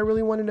they is what I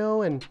really want to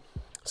know. And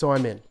so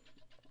I'm in.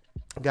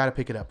 Got to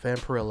pick it up.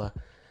 Vampirella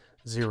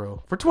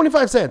Zero for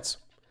 25 cents.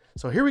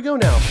 So here we go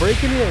now,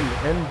 breaking in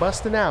and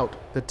busting out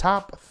the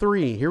top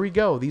 3. Here we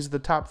go. These are the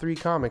top 3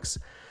 comics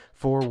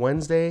for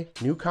Wednesday,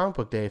 New Comic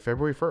Book Day,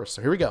 February 1st.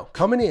 So here we go.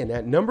 Coming in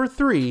at number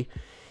 3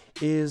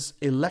 is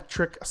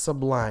Electric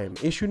Sublime,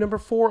 issue number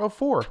 4 of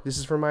 4. This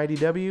is from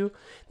IDW.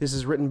 This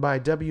is written by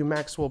W.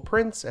 Maxwell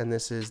Prince, and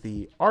this is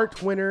the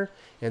art winner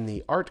and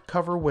the art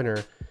cover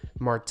winner,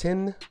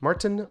 Martin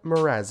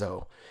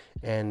Morazzo.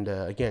 And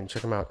again,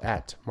 check him out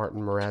at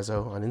Martin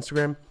Morazzo on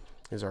Instagram.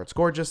 His art's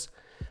gorgeous.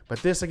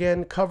 But this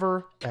again,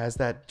 cover has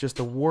that just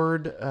the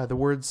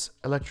words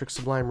Electric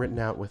Sublime written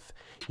out with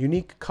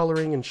unique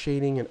coloring and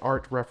shading and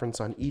art reference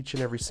on each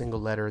and every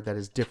single letter that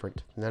is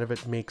different. None of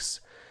it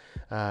makes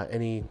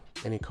any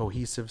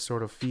cohesive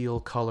sort of feel,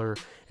 color.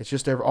 It's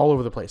just all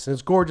over the place, and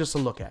it's gorgeous to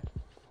look at.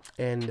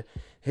 And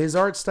his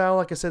art style,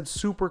 like I said,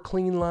 super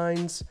clean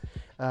lines.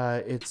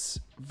 It's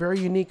very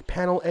unique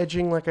panel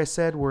edging, like I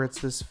said, where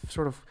it's this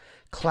sort of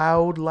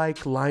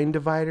cloud-like line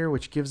divider,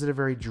 which gives it a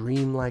very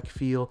dream-like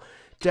feel.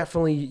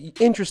 Definitely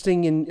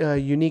interesting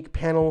and unique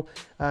panel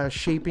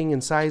shaping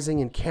and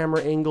sizing and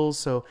camera angles.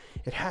 So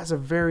it has a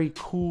very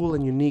cool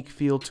and unique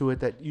feel to it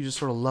that you just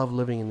sort of love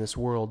living in this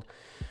world.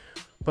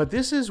 But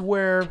this is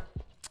where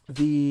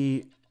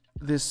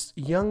this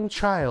young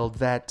child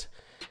that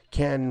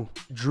can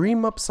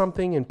dream up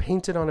something and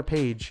paint it on a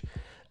page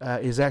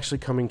is actually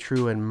coming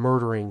true and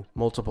murdering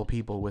multiple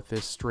people with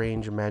this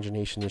strange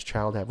imagination this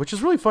child had, which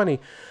is really funny.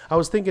 I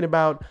was thinking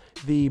about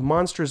the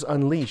Monsters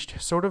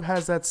Unleashed. Sort of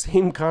has that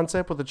same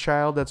concept with a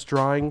child that's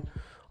drawing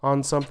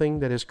on something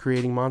that is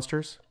creating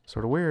monsters.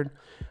 Sort of weird,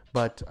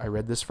 but I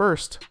read this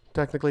first,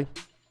 technically.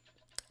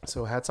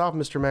 So hats off,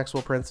 Mr.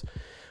 Maxwell Prince.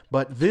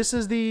 But this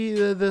is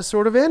the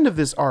sort of end of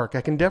this arc.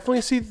 I can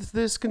definitely see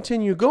this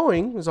continue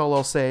going, is all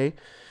I'll say.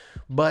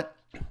 But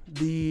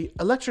the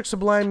Electric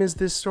Sublime is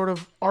this sort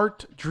of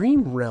art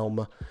dream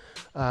realm,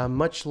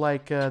 much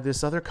like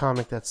this other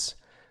comic that's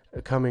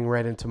coming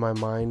right into my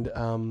mind,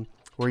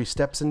 where he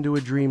steps into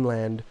a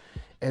dreamland.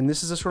 And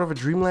this is a sort of a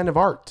dreamland of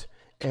art.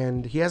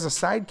 And he has a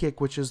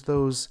sidekick, which is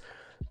those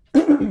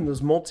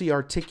those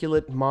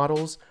multi-articulate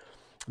models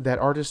that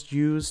artists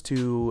use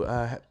to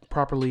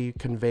properly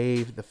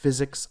convey the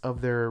physics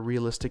of their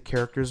realistic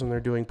characters when they're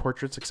doing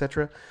portraits,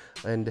 etc.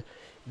 And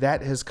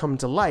that has come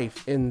to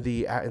life in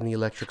the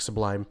Electric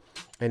Sublime,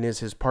 and is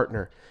his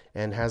partner,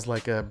 and has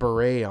like a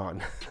beret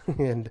on,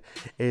 and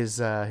is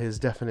his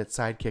definite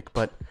sidekick.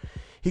 But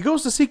he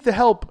goes to seek the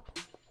help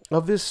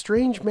of this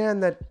strange man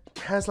that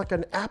has like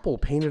an apple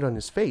painted on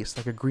his face,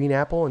 like a green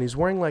apple, and he's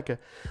wearing like an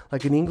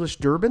English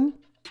turban.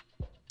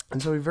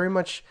 And so he very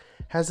much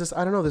has this,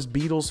 I don't know, this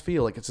Beatles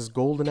feel, like it's this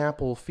golden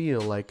apple feel,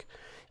 like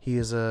he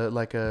is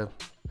an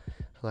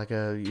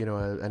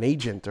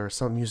agent or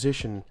some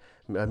musician,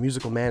 a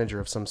musical manager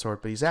of some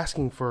sort. But he's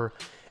asking for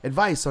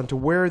advice onto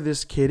where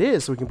this kid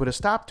is so we can put a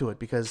stop to it,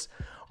 because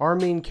our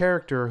main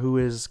character, who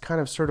is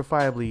kind of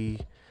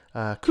certifiably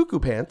cuckoo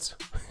pants,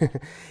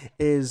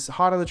 is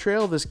hot on the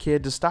trail of this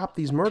kid to stop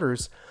these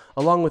murders.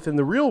 Along with, in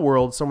the real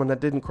world, someone that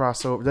doesn't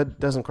cross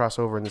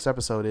over in this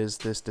episode is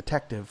this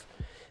detective.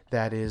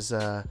 That is,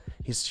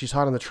 she's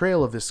hot on the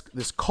trail of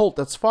this cult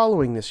that's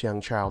following this young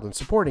child and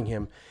supporting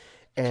him.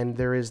 And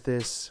there is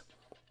this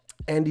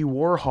Andy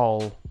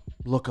Warhol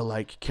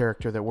look-alike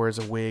character that wears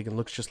a wig and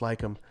looks just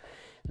like him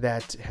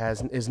that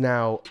is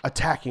now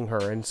attacking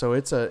her. And so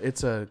it's a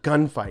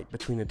gunfight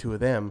between the two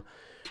of them.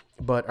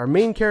 But our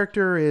main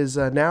character is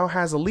now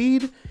has a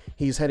lead.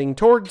 He's heading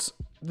towards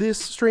this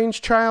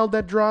strange child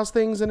that draws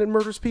things and it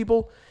murders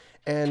people.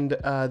 And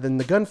then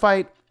the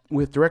gunfight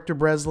with Director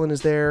Breslin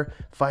is there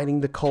fighting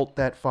the cult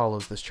that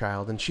follows this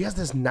child. And she has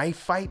this knife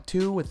fight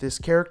too with this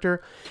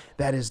character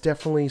that is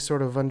definitely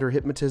sort of under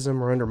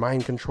hypnotism or under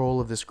mind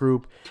control of this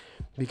group,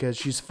 because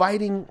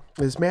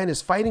this man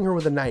is fighting her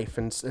with a knife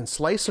and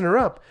slicing her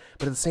up,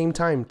 but at the same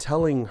time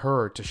telling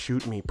her to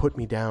shoot me, put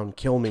me down,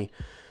 kill me.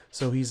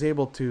 So he's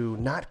able to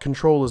not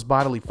control his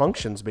bodily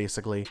functions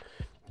basically,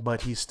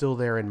 but he's still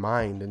there in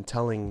mind and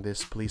telling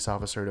this police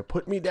officer to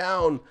put me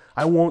down.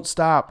 I won't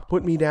stop.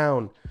 Put me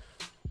down.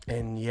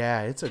 And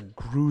yeah, it's a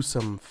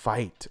gruesome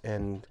fight,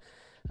 and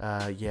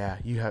I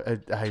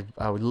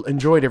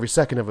enjoyed every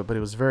second of it, but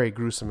it was very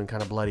gruesome and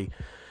kind of bloody.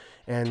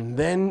 And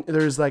then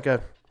there's like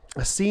a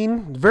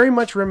scene very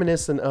much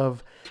reminiscent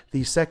of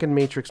the second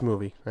Matrix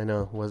movie. I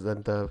know was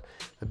the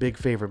big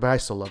favorite, but I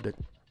still loved it.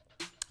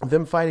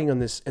 Them fighting in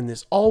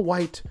this all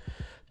white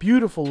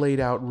beautiful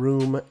laid out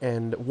room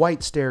and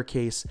white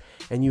staircase,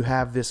 and you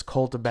have this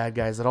cult of bad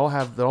guys that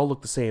all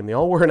look the same. They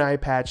all wear an eye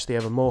patch. They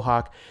have a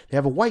mohawk. They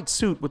have a white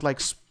suit with like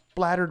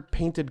splattered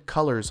painted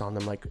colors on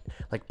them,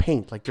 like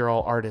paint, like they're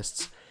all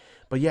artists.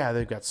 But yeah,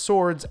 they've got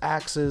swords,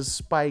 axes,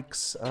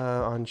 spikes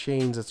on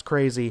chains. It's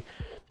crazy.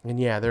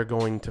 And yeah, they're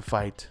going to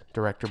fight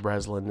Director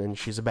Breslin, and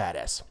she's a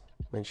badass.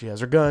 And she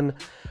has her gun,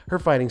 her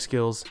fighting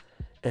skills,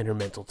 and her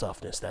mental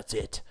toughness. That's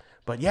it.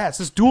 But yeah, it's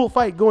this dual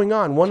fight going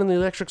on, one in the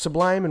Electric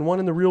Sublime and one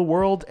in the real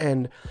world.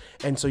 And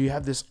so you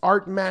have this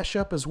art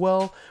mashup as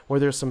well, where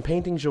there's some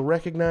paintings you'll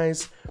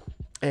recognize.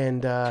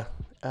 And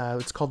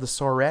it's called the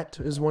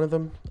Saurette is one of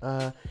them.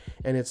 And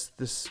it's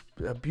this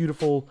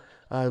beautiful,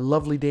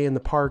 lovely day in the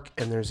park.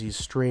 And there's these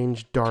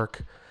strange,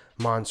 dark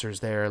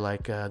monsters there,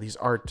 like these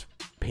art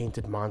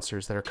painted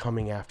monsters that are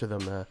coming after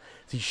them,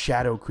 these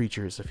shadow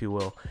creatures, if you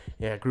will.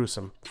 Yeah,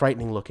 gruesome,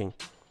 frightening looking.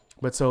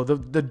 But so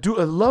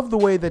I love the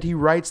way that he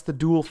writes the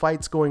dual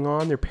fights going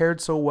on. They're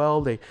paired so well.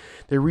 They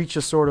reach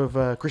a sort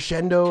of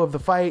crescendo of the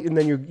fight, and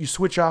then you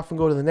switch off and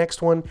go to the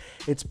next one.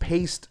 It's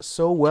paced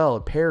so well.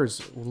 It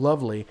pairs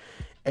lovely,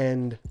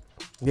 and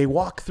they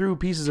walk through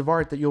pieces of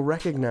art that you'll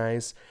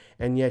recognize.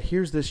 And yet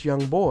here's this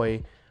young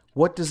boy.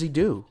 What does he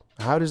do?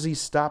 How does he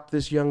stop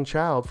this young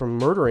child from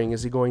murdering?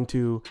 Is he going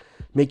to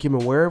make him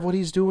aware of what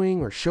he's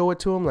doing or show it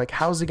to him? Like,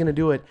 how's he going to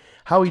do it?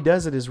 How he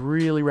does it is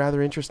really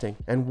rather interesting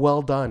and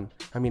well done.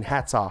 I mean,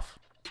 hats off.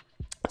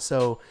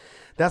 So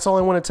that's all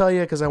I want to tell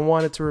you, because I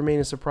want it to remain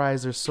a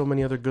surprise. There's so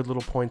many other good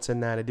little points in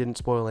that. I didn't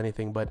spoil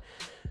anything, but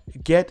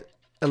get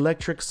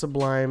Electric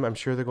Sublime. I'm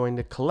sure they're going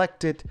to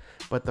collect it,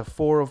 but the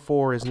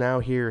 404 is now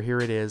here. Here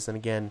it is. And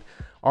again,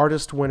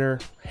 artist winner,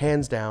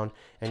 hands down,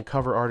 and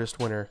cover artist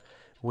winner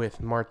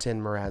with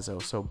Martin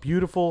Morazzo. So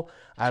beautiful.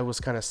 I was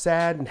kind of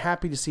sad and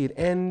happy to see it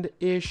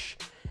end-ish,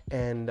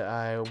 and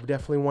I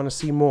definitely want to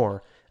see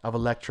more of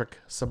Electric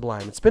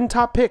Sublime. It's been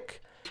top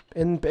pick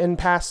in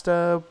past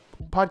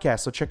podcasts,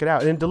 so check it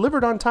out. And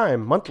delivered on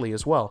time, monthly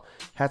as well.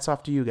 Hats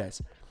off to you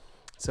guys.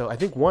 So I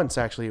think once,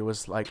 actually, it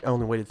was like I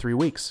only waited 3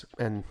 weeks,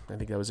 and I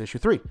think that was issue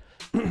 3.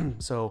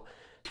 So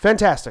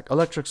fantastic.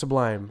 Electric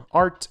Sublime.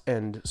 Art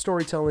and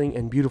storytelling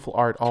and beautiful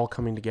art all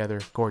coming together.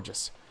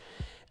 Gorgeous.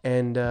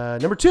 And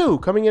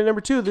coming in at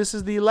number 2, this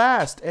is the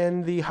last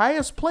and the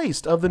highest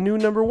placed of the new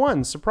number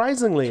 1.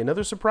 Surprisingly,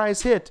 another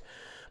surprise hit,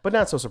 but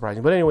not so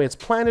surprising. But anyway, it's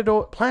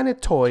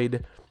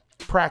Planetoid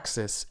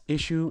Praxis,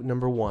 issue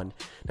number 1.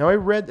 Now I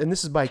read, and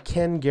this is by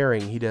Ken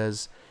Gehring. He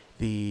does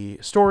the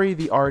story,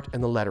 the art,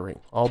 and the lettering,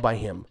 all by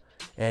him.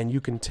 And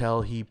you can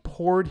tell he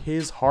poured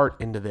his heart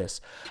into this.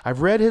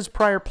 I've read his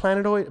prior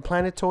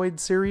Planetoid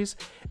series,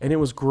 and it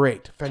was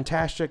great.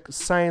 Fantastic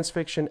science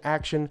fiction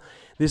action.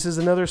 This is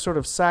another sort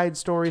of side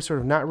story, sort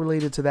of not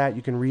related to that.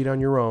 You can read on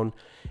your own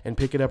and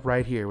pick it up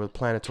right here with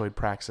Planetoid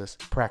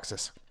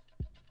Praxis.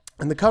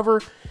 And the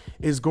cover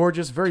is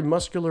gorgeous. Very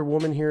muscular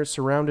woman here,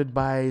 surrounded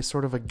by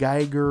sort of a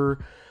Geiger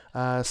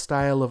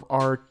style of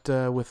art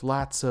with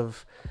lots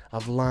of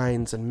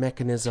lines and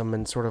mechanism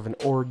and sort of an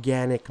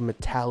organic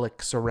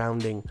metallic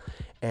surrounding,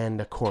 and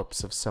a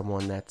corpse of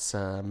someone that's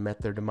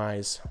met their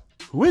demise.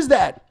 Who is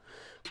that?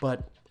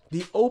 But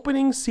the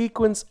opening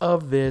sequence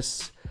of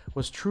this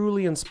was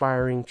truly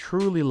inspiring,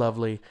 truly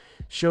lovely.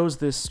 Shows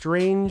this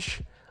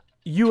strange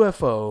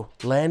UFO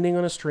landing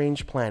on a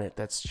strange planet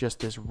that's just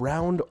this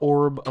round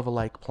orb of a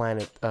like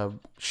planet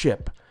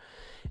ship.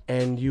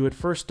 And you at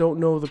first don't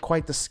know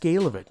quite the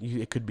scale of it.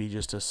 It could be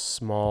just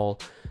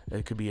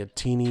it could be a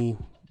teeny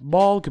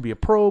ball, it could be a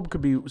probe,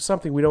 could be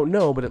something we don't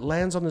know, but it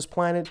lands on this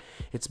planet.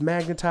 It's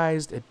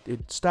magnetized.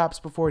 It stops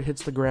before it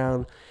hits the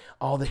ground.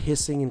 All the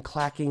hissing and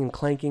clacking and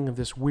clanking of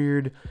this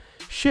weird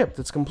ship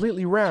that's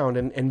completely round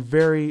and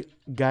very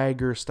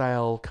Geiger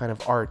style kind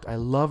of art. I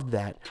loved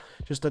that.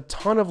 Just a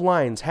ton of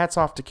lines. Hats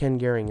off to Ken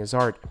Gehring. His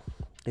art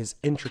is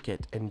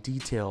intricate and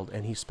detailed,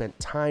 and he spent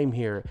time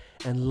here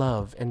and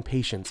love and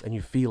patience, and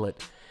you feel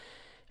it.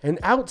 And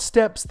out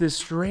steps this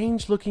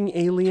strange looking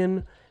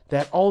alien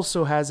that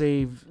also has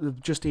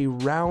just a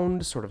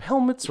round sort of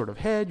helmet, sort of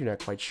head, you're not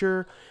quite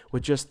sure,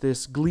 with just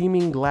this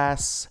gleaming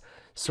glass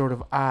sort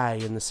of eye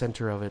in the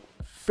center of it.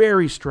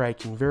 Very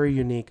striking, very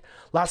unique.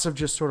 Lots of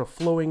just sort of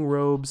flowing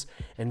robes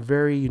and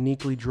very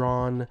uniquely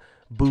drawn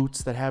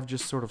boots that have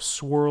just sort of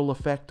swirl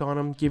effect on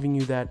them, giving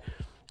you that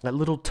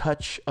little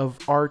touch of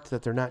art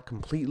that they're not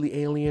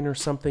completely alien or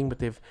something, but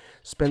they've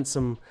spent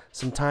some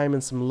time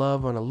and some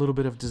love on a little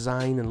bit of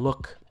design and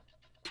look.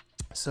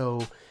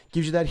 So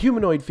gives you that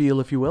humanoid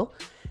feel, if you will.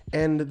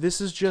 And this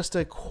is just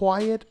a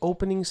quiet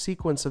opening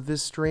sequence of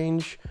this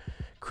strange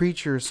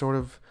creature sort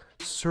of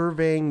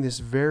surveying this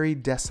very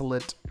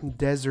desolate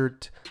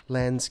desert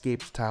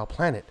landscape style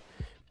planet.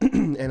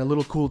 And a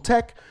little cool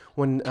tech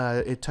when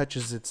it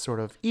touches its sort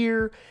of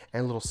ear,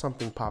 and a little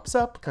something pops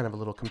up, kind of a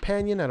little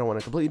companion. I don't want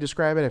to completely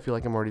describe it. I feel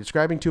like I'm already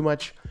describing too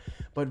much,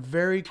 but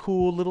very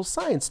cool little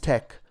science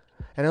tech.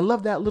 And I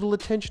love that little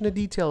attention to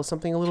detail,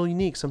 something a little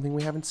unique, something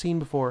we haven't seen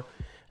before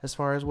as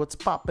far as what's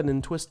popping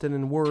and twisting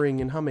and whirring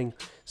and humming.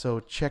 So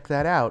check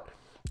that out.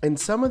 And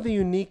some of the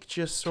unique,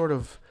 just sort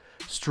of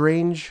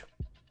strange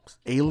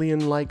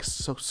alien-like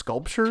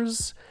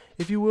sculptures,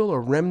 if you will,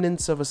 or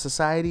remnants of a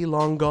society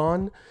long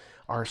gone,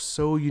 are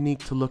so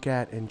unique to look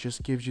at and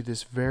just gives you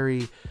this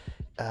very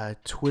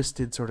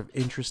twisted, sort of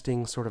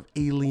interesting, sort of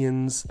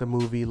Aliens, the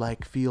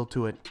movie-like feel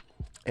to it.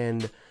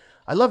 And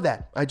I love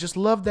that. I just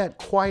love that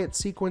quiet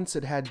sequence.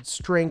 It had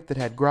strength, it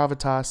had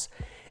gravitas.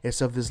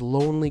 It's of this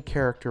lonely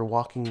character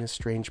walking this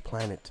strange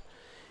planet.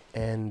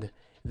 And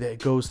it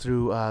goes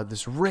through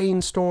this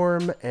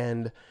rainstorm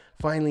and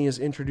finally is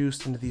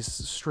introduced into these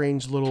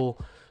strange little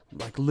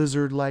like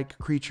lizard-like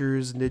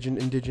creatures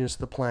indigenous to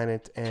the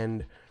planet.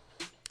 And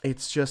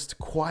it's just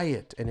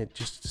quiet and it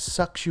just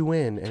sucks you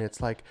in. And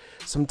it's like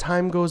some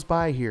time goes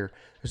by here.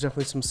 There's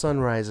definitely some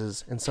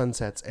sunrises and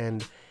sunsets.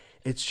 And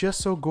it's just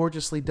so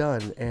gorgeously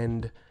done.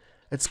 And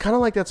it's kind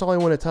of like that's all I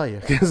want to tell you,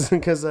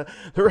 because the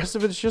rest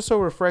of it is just so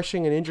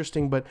refreshing and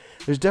interesting. But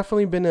there's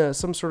definitely been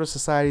some sort of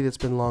society that's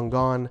been long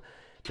gone.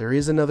 There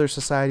is another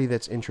society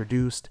that's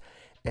introduced,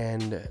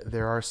 and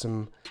there are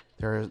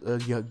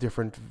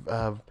different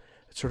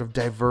sort of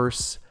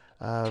diverse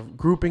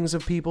groupings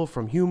of people,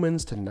 from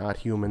humans to not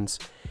humans,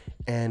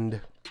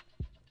 and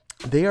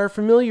they are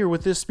familiar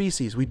with this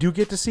species. We do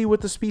get to see what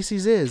the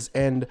species is,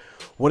 and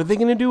what are they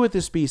going to do with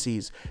this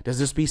species? Does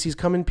this species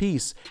come in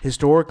peace?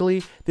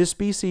 Historically, this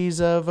species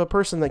of a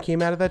person that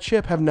came out of that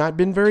ship have not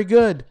been very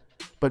good,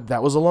 but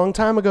that was a long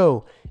time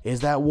ago. Is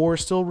that war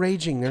still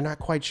raging? They're not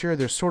quite sure.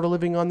 They're sort of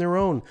living on their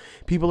own.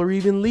 People are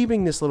even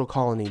leaving this little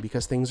colony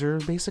because things are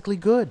basically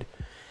good.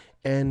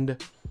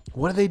 And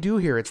what do they do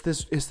here? It's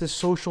this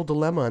social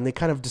dilemma, and they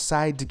kind of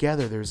decide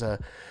together. There's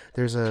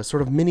a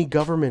sort of mini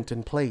government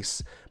in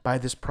place by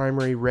this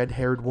primary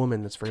red-haired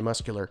woman that's very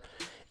muscular,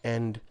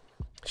 and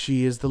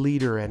she is the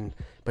leader.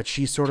 But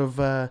she sort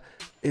of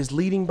is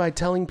leading by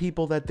telling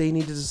people that they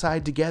need to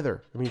decide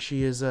together. I mean,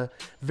 she is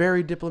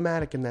very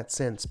diplomatic in that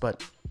sense,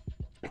 but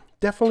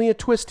definitely a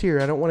twist here.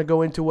 I don't want to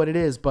go into what it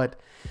is, but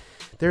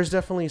there's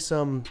definitely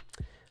some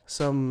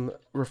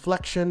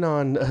reflection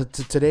on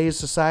today's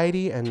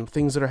society and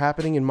things that are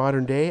happening in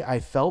modern day. I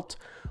felt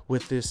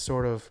with this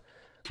sort of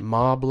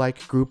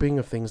mob-like grouping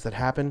of things that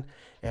happen,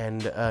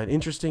 and an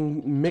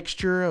interesting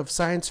mixture of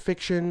science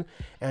fiction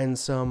and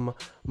some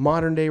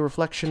modern day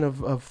reflection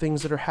of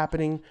things that are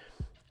happening,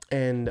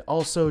 and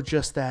also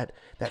just that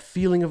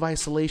feeling of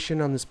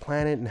isolation on this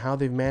planet and how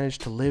they've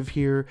managed to live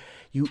here.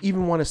 You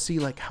even want to see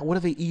like what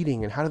are they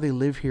eating and how do they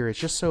live here. It's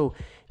just so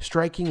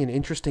striking and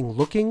interesting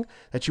looking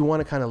that you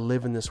want to kind of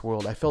live in this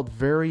world. I felt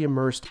very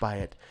immersed by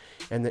it,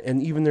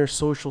 and even their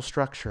social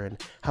structure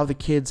and how the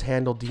kids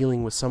handle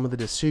dealing with some of the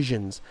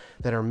decisions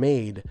that are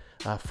made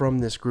from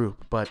this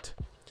group. But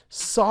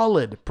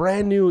solid,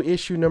 brand new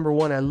issue number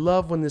 1. I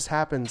love when this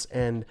happens.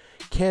 And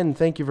Ken,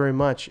 thank you very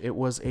much. It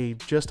was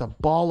just a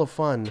ball of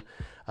fun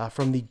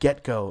from the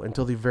get-go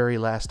until the very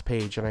last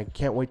page, and I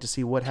can't wait to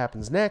see what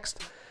happens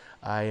next.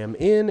 I am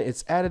in.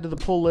 It's added to the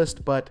pull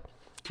list, but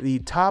the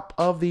top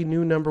of the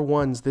new number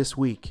 1s this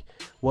week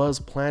was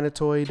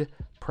Planetoid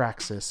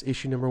Praxis,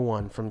 issue number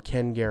 1 from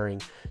Ken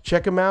Garing.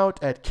 Check him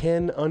out at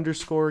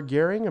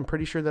Ken_Garing. I'm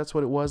pretty sure that's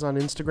what it was on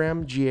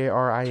Instagram, Garing,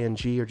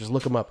 or just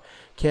look him up,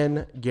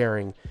 Ken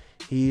Garing.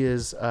 He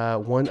is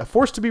a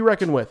force to be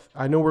reckoned with.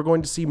 I know we're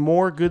going to see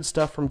more good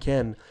stuff from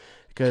Ken,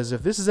 because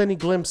if this is any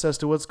glimpse as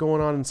to what's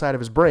going on inside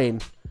of his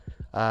brain,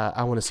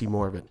 I want to see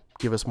more of it.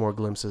 Give us more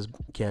glimpses,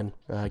 Ken.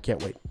 I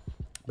can't wait.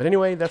 But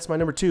anyway, that's my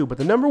number 2. But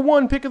the number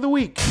 1 pick of the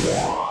week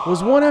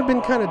was one I've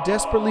been kind of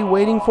desperately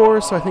waiting for,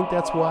 so I think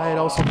that's why it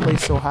also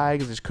placed so high,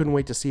 because I just couldn't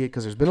wait to see it,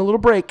 because there's been a little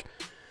break.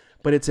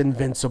 But it's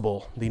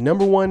Invincible. The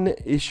number 1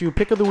 issue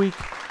pick of the week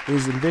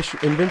is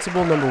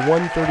Invincible number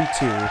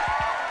 132.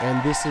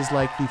 And this is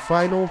like the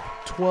final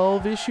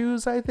 12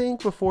 issues, I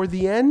think, before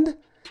the end,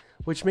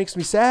 which makes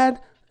me sad.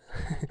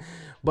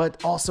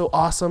 But also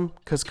awesome,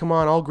 because come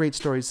on, all great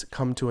stories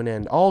come to an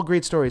end. All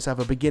great stories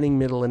have a beginning,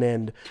 middle, and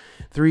end.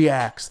 3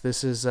 acts.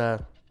 This is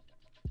a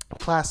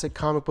classic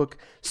comic book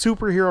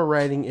superhero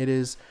writing. It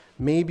is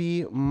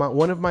maybe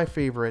one of my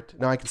favorite,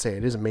 no, I can say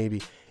it isn't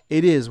maybe.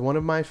 It is one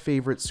of my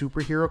favorite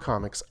superhero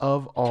comics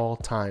of all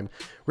time.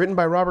 Written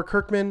by Robert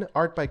Kirkman,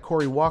 art by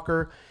Cory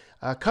Walker,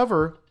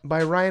 cover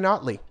by Ryan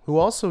Ottley, who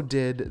also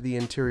did the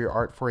interior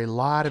art for a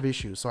lot of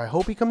issues. So I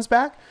hope he comes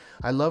back.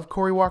 I love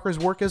Cory Walker's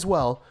work as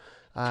well.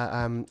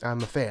 I'm a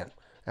fan.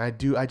 I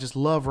just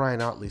love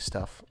Ryan Ottley's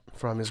stuff,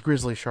 from his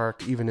Grizzly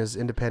Shark, even his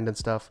independent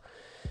stuff,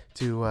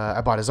 to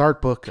I bought his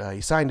art book.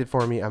 He signed it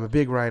for me. I'm a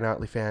big Ryan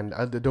Ottley fan.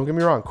 Don't get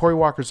me wrong. Cory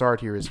Walker's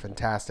art here is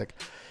fantastic.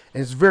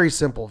 And it's very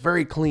simple,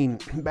 very clean.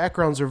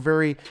 Backgrounds are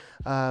very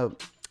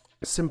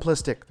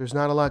simplistic. There's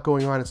not a lot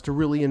going on. It's to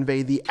really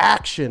convey the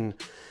action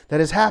that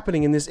is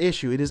happening in this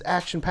issue. It is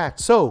action-packed.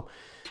 So,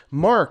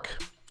 Mark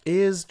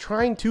is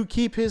trying to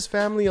keep his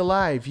family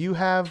alive. You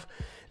have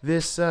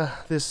this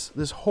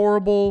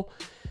horrible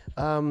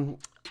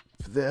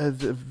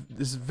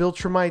this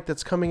Viltrumite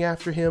that's coming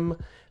after him.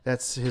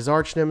 That's his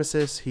arch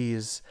nemesis.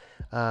 He's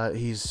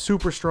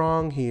super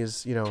strong.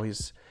 He's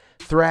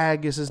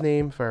Thrag is his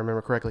name, if I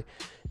remember correctly.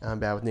 I'm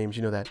bad with names,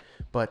 you know that.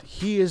 But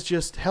he is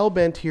just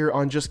hell-bent here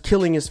on just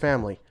killing his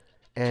family.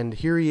 And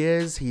here he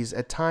is. He's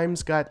at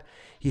times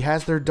he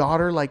has their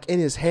daughter like in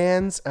his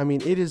hands. I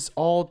mean, it is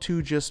all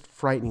too just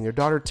frightening. Their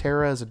daughter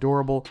Tara is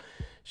adorable.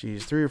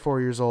 She's 3 or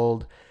 4 years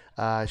old.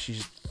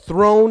 She's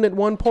thrown at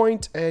one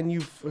point,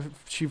 and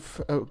she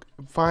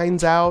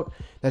finds out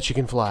that she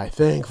can fly.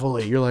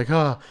 Thankfully, you're like,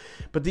 ah.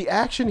 But the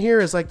action here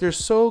is like they're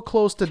so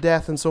close to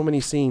death in so many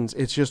scenes.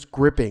 It's just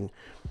gripping.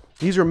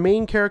 These are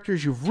main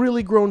characters you've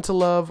really grown to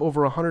love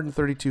over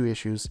 132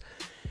 issues,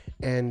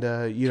 and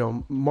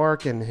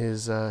Mark and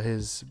his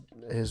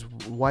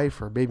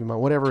wife or baby mom,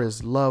 whatever,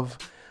 his love,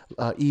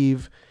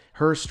 Eve.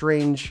 Her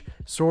strange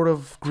sort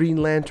of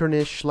Green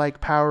Lantern-ish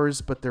like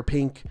powers, but they're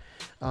pink,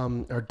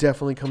 are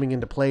definitely coming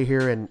into play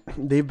here. And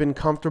they've been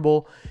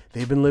comfortable.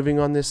 They've been living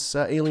on this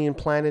alien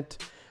planet,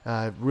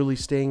 really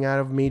staying out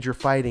of major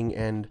fighting.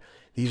 And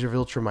these are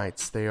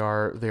Viltrumites. They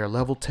are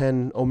level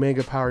 10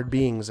 Omega powered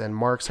beings, and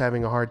Mark's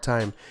having a hard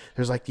time.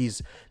 There's like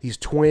these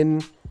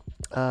twin.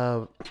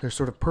 They're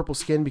sort of purple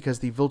skin because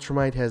the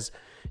Viltrumite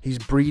he's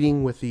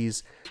breeding with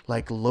these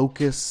like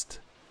locust.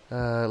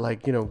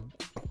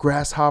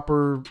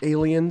 Grasshopper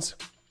aliens.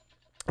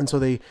 And so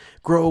they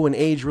grow and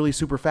age really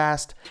super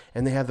fast,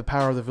 and they have the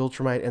power of the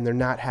Viltrumite, and they're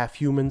not half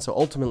human. So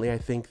ultimately, I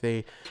think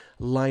they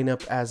line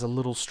up as a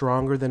little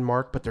stronger than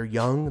Mark, but they're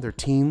young, they're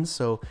teens.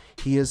 So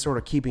he is sort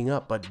of keeping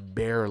up, but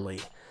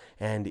barely.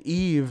 And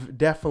Eve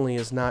definitely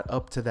is not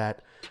up to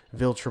that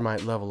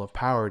Viltrumite level of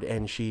power.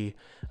 And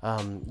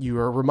you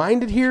are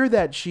reminded here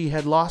that she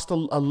had lost a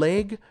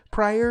leg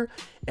prior.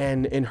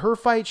 And in her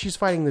fight, she's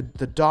fighting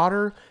the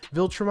daughter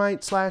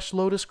Viltrumite /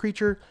 Lotus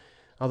creature,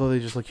 although they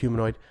just look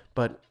humanoid.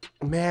 But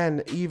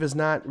man, Eve is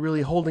not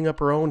really holding up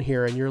her own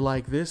here. And you're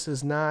like, this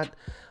is not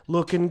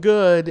looking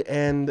good.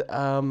 And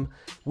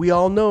we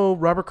all know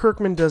Robert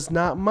Kirkman does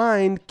not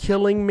mind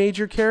killing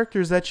major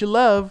characters that you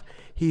love.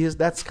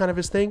 That's kind of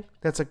his thing.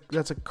 That's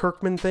a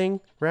Kirkman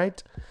thing,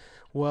 right?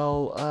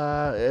 Well,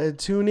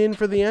 tune in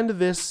for the end of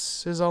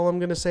this is all I'm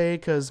going to say,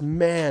 because,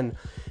 man,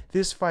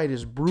 this fight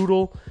is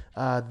brutal.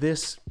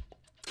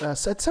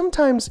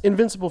 Sometimes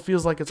Invincible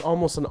feels like it's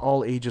almost an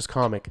all-ages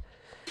comic.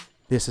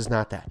 This is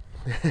not that.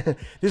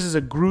 This is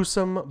a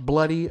gruesome,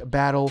 bloody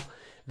battle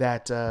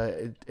that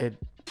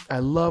I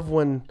love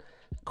when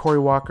Cory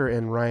Walker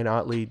and Ryan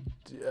Ottley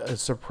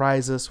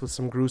surprise us with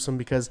some gruesome,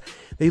 because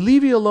they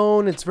leave you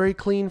alone. It's very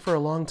clean for a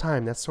long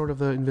time. That's sort of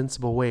the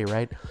Invincible way,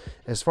 right?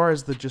 As far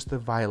as just the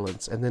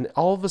violence. And then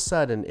all of a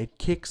sudden it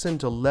kicks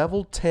into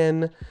level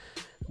 10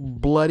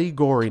 bloody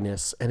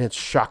goriness, and it's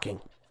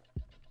shocking.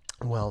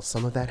 Well,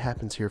 some of that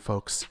happens here,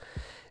 folks.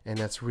 And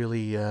that's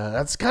really,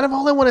 that's kind of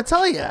all I want to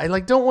tell you. I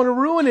don't want to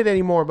ruin it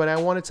anymore, but I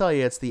want to tell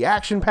you it's the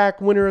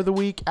action-packed winner of the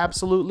week.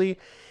 Absolutely.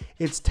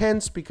 It's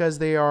tense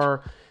because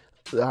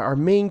our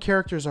main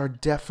characters are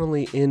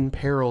definitely in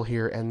peril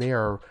here, and they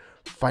are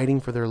fighting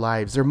for their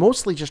lives. They're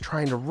mostly just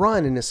trying to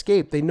run and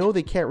escape. They know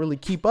they can't really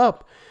keep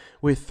up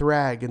with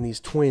Thrag and these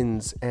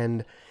twins,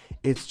 and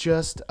it's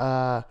just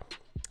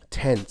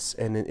tense.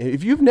 And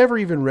if you've never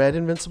even read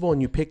Invincible and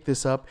you pick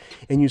this up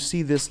and you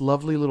see this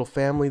lovely little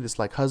family, this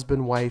like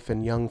husband, wife,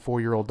 and young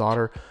 4-year-old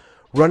daughter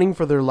running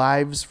for their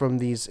lives from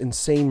these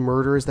insane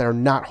murderers that are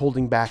not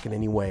holding back in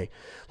any way.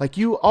 Like,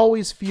 you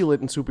always feel it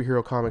in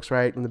superhero comics,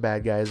 right? When the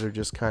bad guys are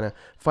just kind of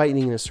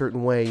fighting in a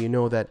certain way, you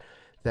know that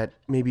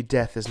maybe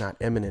death is not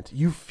imminent.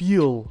 You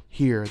feel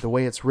here the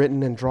way it's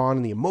written and drawn,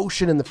 and the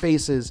emotion in the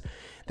faces,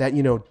 that,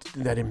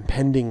 that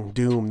impending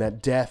doom,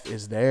 that death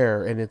is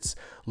there and it's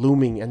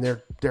looming, and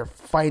they're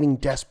fighting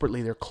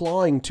desperately. They're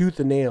clawing tooth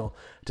and nail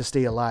to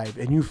stay alive,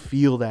 and you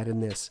feel that in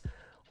this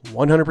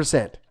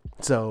 100%.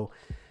 So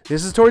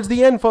this is towards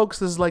the end, folks.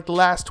 This is like the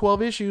last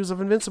 12 issues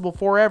of Invincible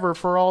forever,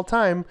 for all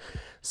time.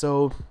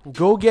 So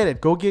go get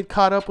it. Go get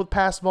caught up with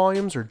past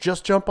volumes, or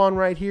just jump on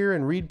right here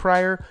and read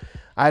prior.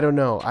 I don't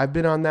know. I've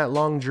been on that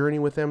long journey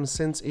with them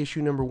since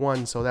issue number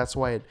 1, so that's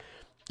why it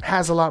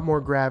has a lot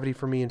more gravity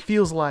for me and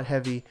feels a lot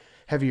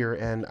heavier,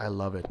 and I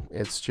love it.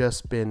 It's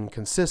just been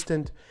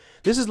consistent.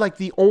 This is like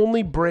the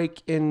only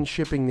break in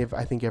shipping they've,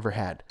 I think, ever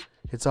had.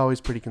 It's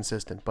always pretty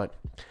consistent, but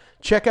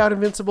check out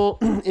Invincible.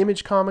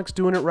 Image Comics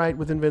doing it right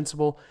with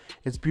Invincible.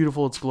 It's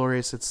beautiful. It's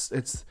glorious.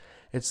 It's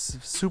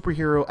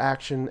superhero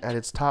action at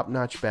its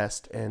top-notch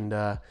best,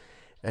 and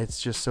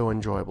it's just so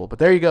enjoyable. But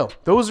there you go.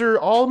 Those are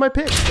all my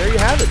picks. There you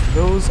have it.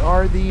 Those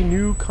are the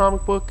new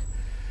comic book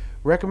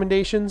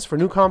recommendations for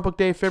New Comic Book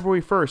Day,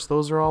 February 1st.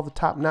 Those are all the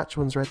top-notch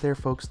ones right there,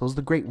 folks. Those are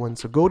the great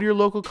ones. So go to your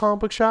local comic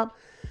book shop,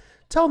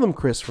 tell them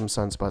Chris from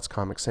Sunspots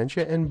Comics sent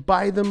you, and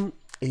buy them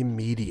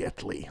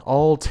immediately.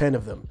 All 10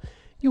 of them.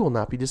 You will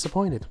not be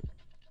disappointed.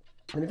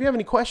 And if you have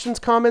any questions,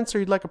 comments, or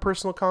you'd like a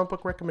personal comic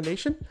book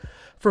recommendation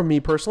from me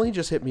personally,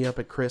 just hit me up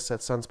at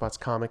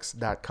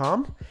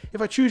chris@sunspotscomics.com.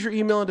 If I choose your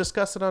email and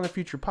discuss it on a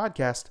future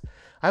podcast,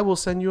 I will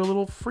send you a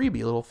little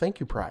freebie, a little thank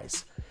you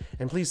prize.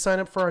 And please sign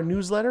up for our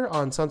newsletter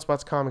on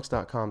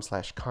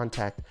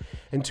sunspotscomics.com/contact.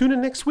 And tune in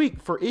next week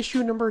for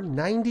issue number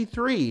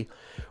 93,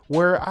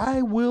 where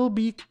I will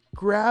be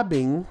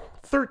grabbing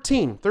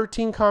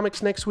 13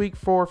 comics next week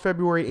for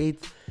February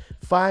 8th.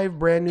 5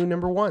 brand new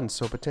number 1s,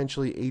 so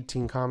potentially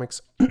 18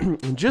 comics.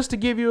 And just to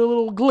give you a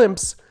little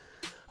glimpse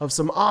of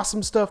some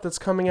awesome stuff that's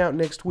coming out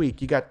next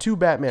week. You got 2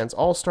 Batmans,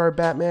 All-Star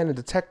Batman and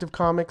Detective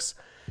Comics.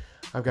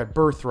 I've got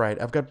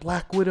Birthright. I've got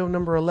Black Widow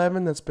number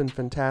 11. That's been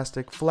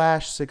fantastic.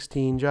 Flash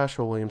 16.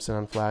 Joshua Williamson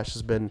on Flash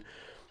has been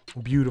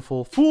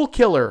beautiful. Fool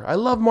Killer. I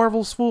love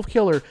Marvel's Fool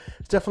Killer.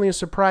 It's definitely a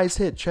surprise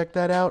hit. Check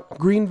that out.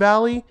 Green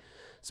Valley.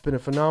 It's been a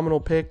phenomenal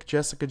pick.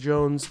 Jessica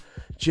Jones.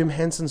 Jim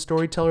Henson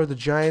Storyteller. The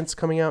Giants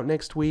coming out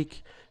next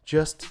week.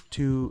 Just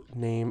to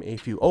name a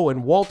few. Oh,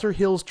 and Walter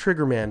Hill's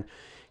Triggerman.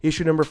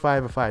 Issue number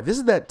 5 of 5. This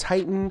is that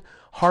Titan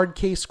hard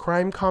case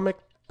crime comic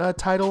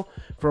title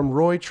from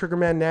Roy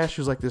Triggerman Nash,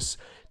 who's like this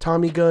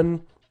Tommy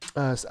gun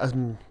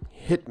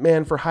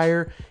hitman for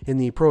hire in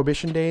the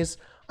Prohibition days.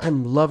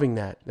 I'm loving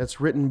that.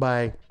 That's written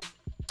by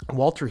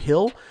Walter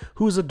Hill,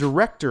 who's a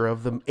director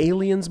of the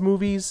Aliens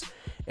movies,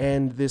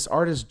 and this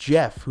artist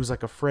Jeff, who's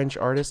like a French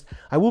artist.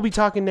 I will be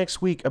talking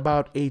next week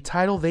about a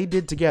title they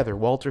did together,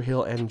 Walter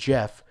Hill and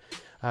Jeff,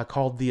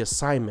 called The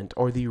Assignment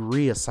or The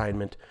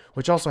Reassignment,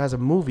 which also has a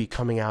movie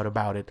coming out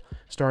about it,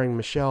 starring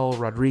Michelle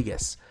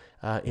Rodriguez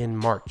in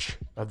March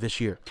of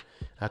this year.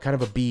 Kind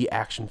of a B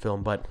action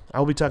film, but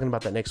I'll be talking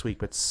about that next week.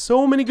 But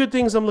so many good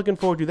things I'm looking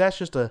forward to. That's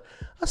just a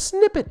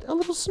snippet, a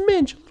little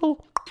smidge, a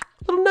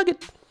little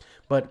nugget.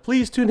 But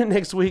please tune in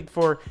next week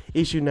for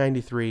issue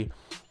 93.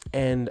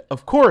 And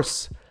of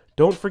course,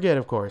 don't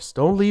forget,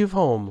 don't leave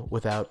home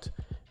without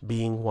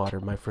being water,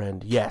 my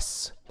friend.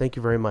 Yes. Thank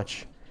you very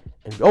much.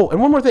 And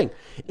one more thing.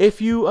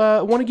 If you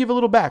want to give a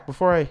little back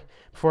before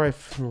I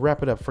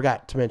wrap it up,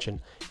 forgot to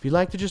mention, if you'd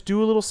like to just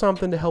do a little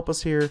something to help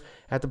us here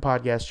at the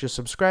podcast, just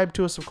subscribe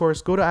to us, of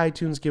course. Go to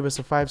iTunes, give us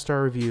a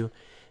 5-star review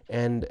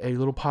and a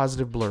little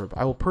positive blurb.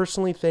 I will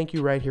personally thank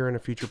you right here in a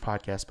future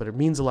podcast, but it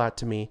means a lot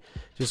to me.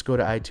 Just go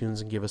to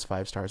iTunes and give us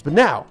 5 stars. But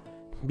now,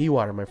 be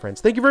water, my friends.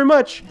 Thank you very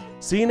much.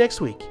 See you next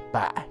week.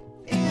 Bye.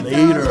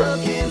 Later.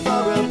 Looking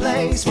for a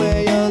place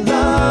where your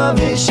love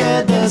is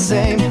shared the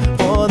same,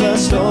 for the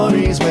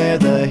stories where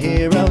the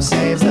hero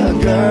saves the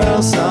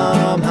girl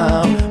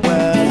somehow.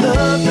 Well,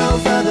 look no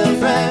further,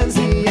 friends,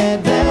 the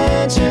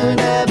adventure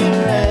never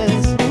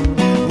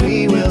ends.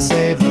 We will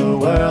save the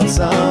world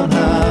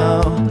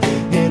somehow.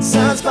 It's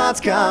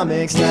Sunspots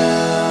Comics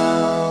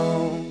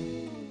now.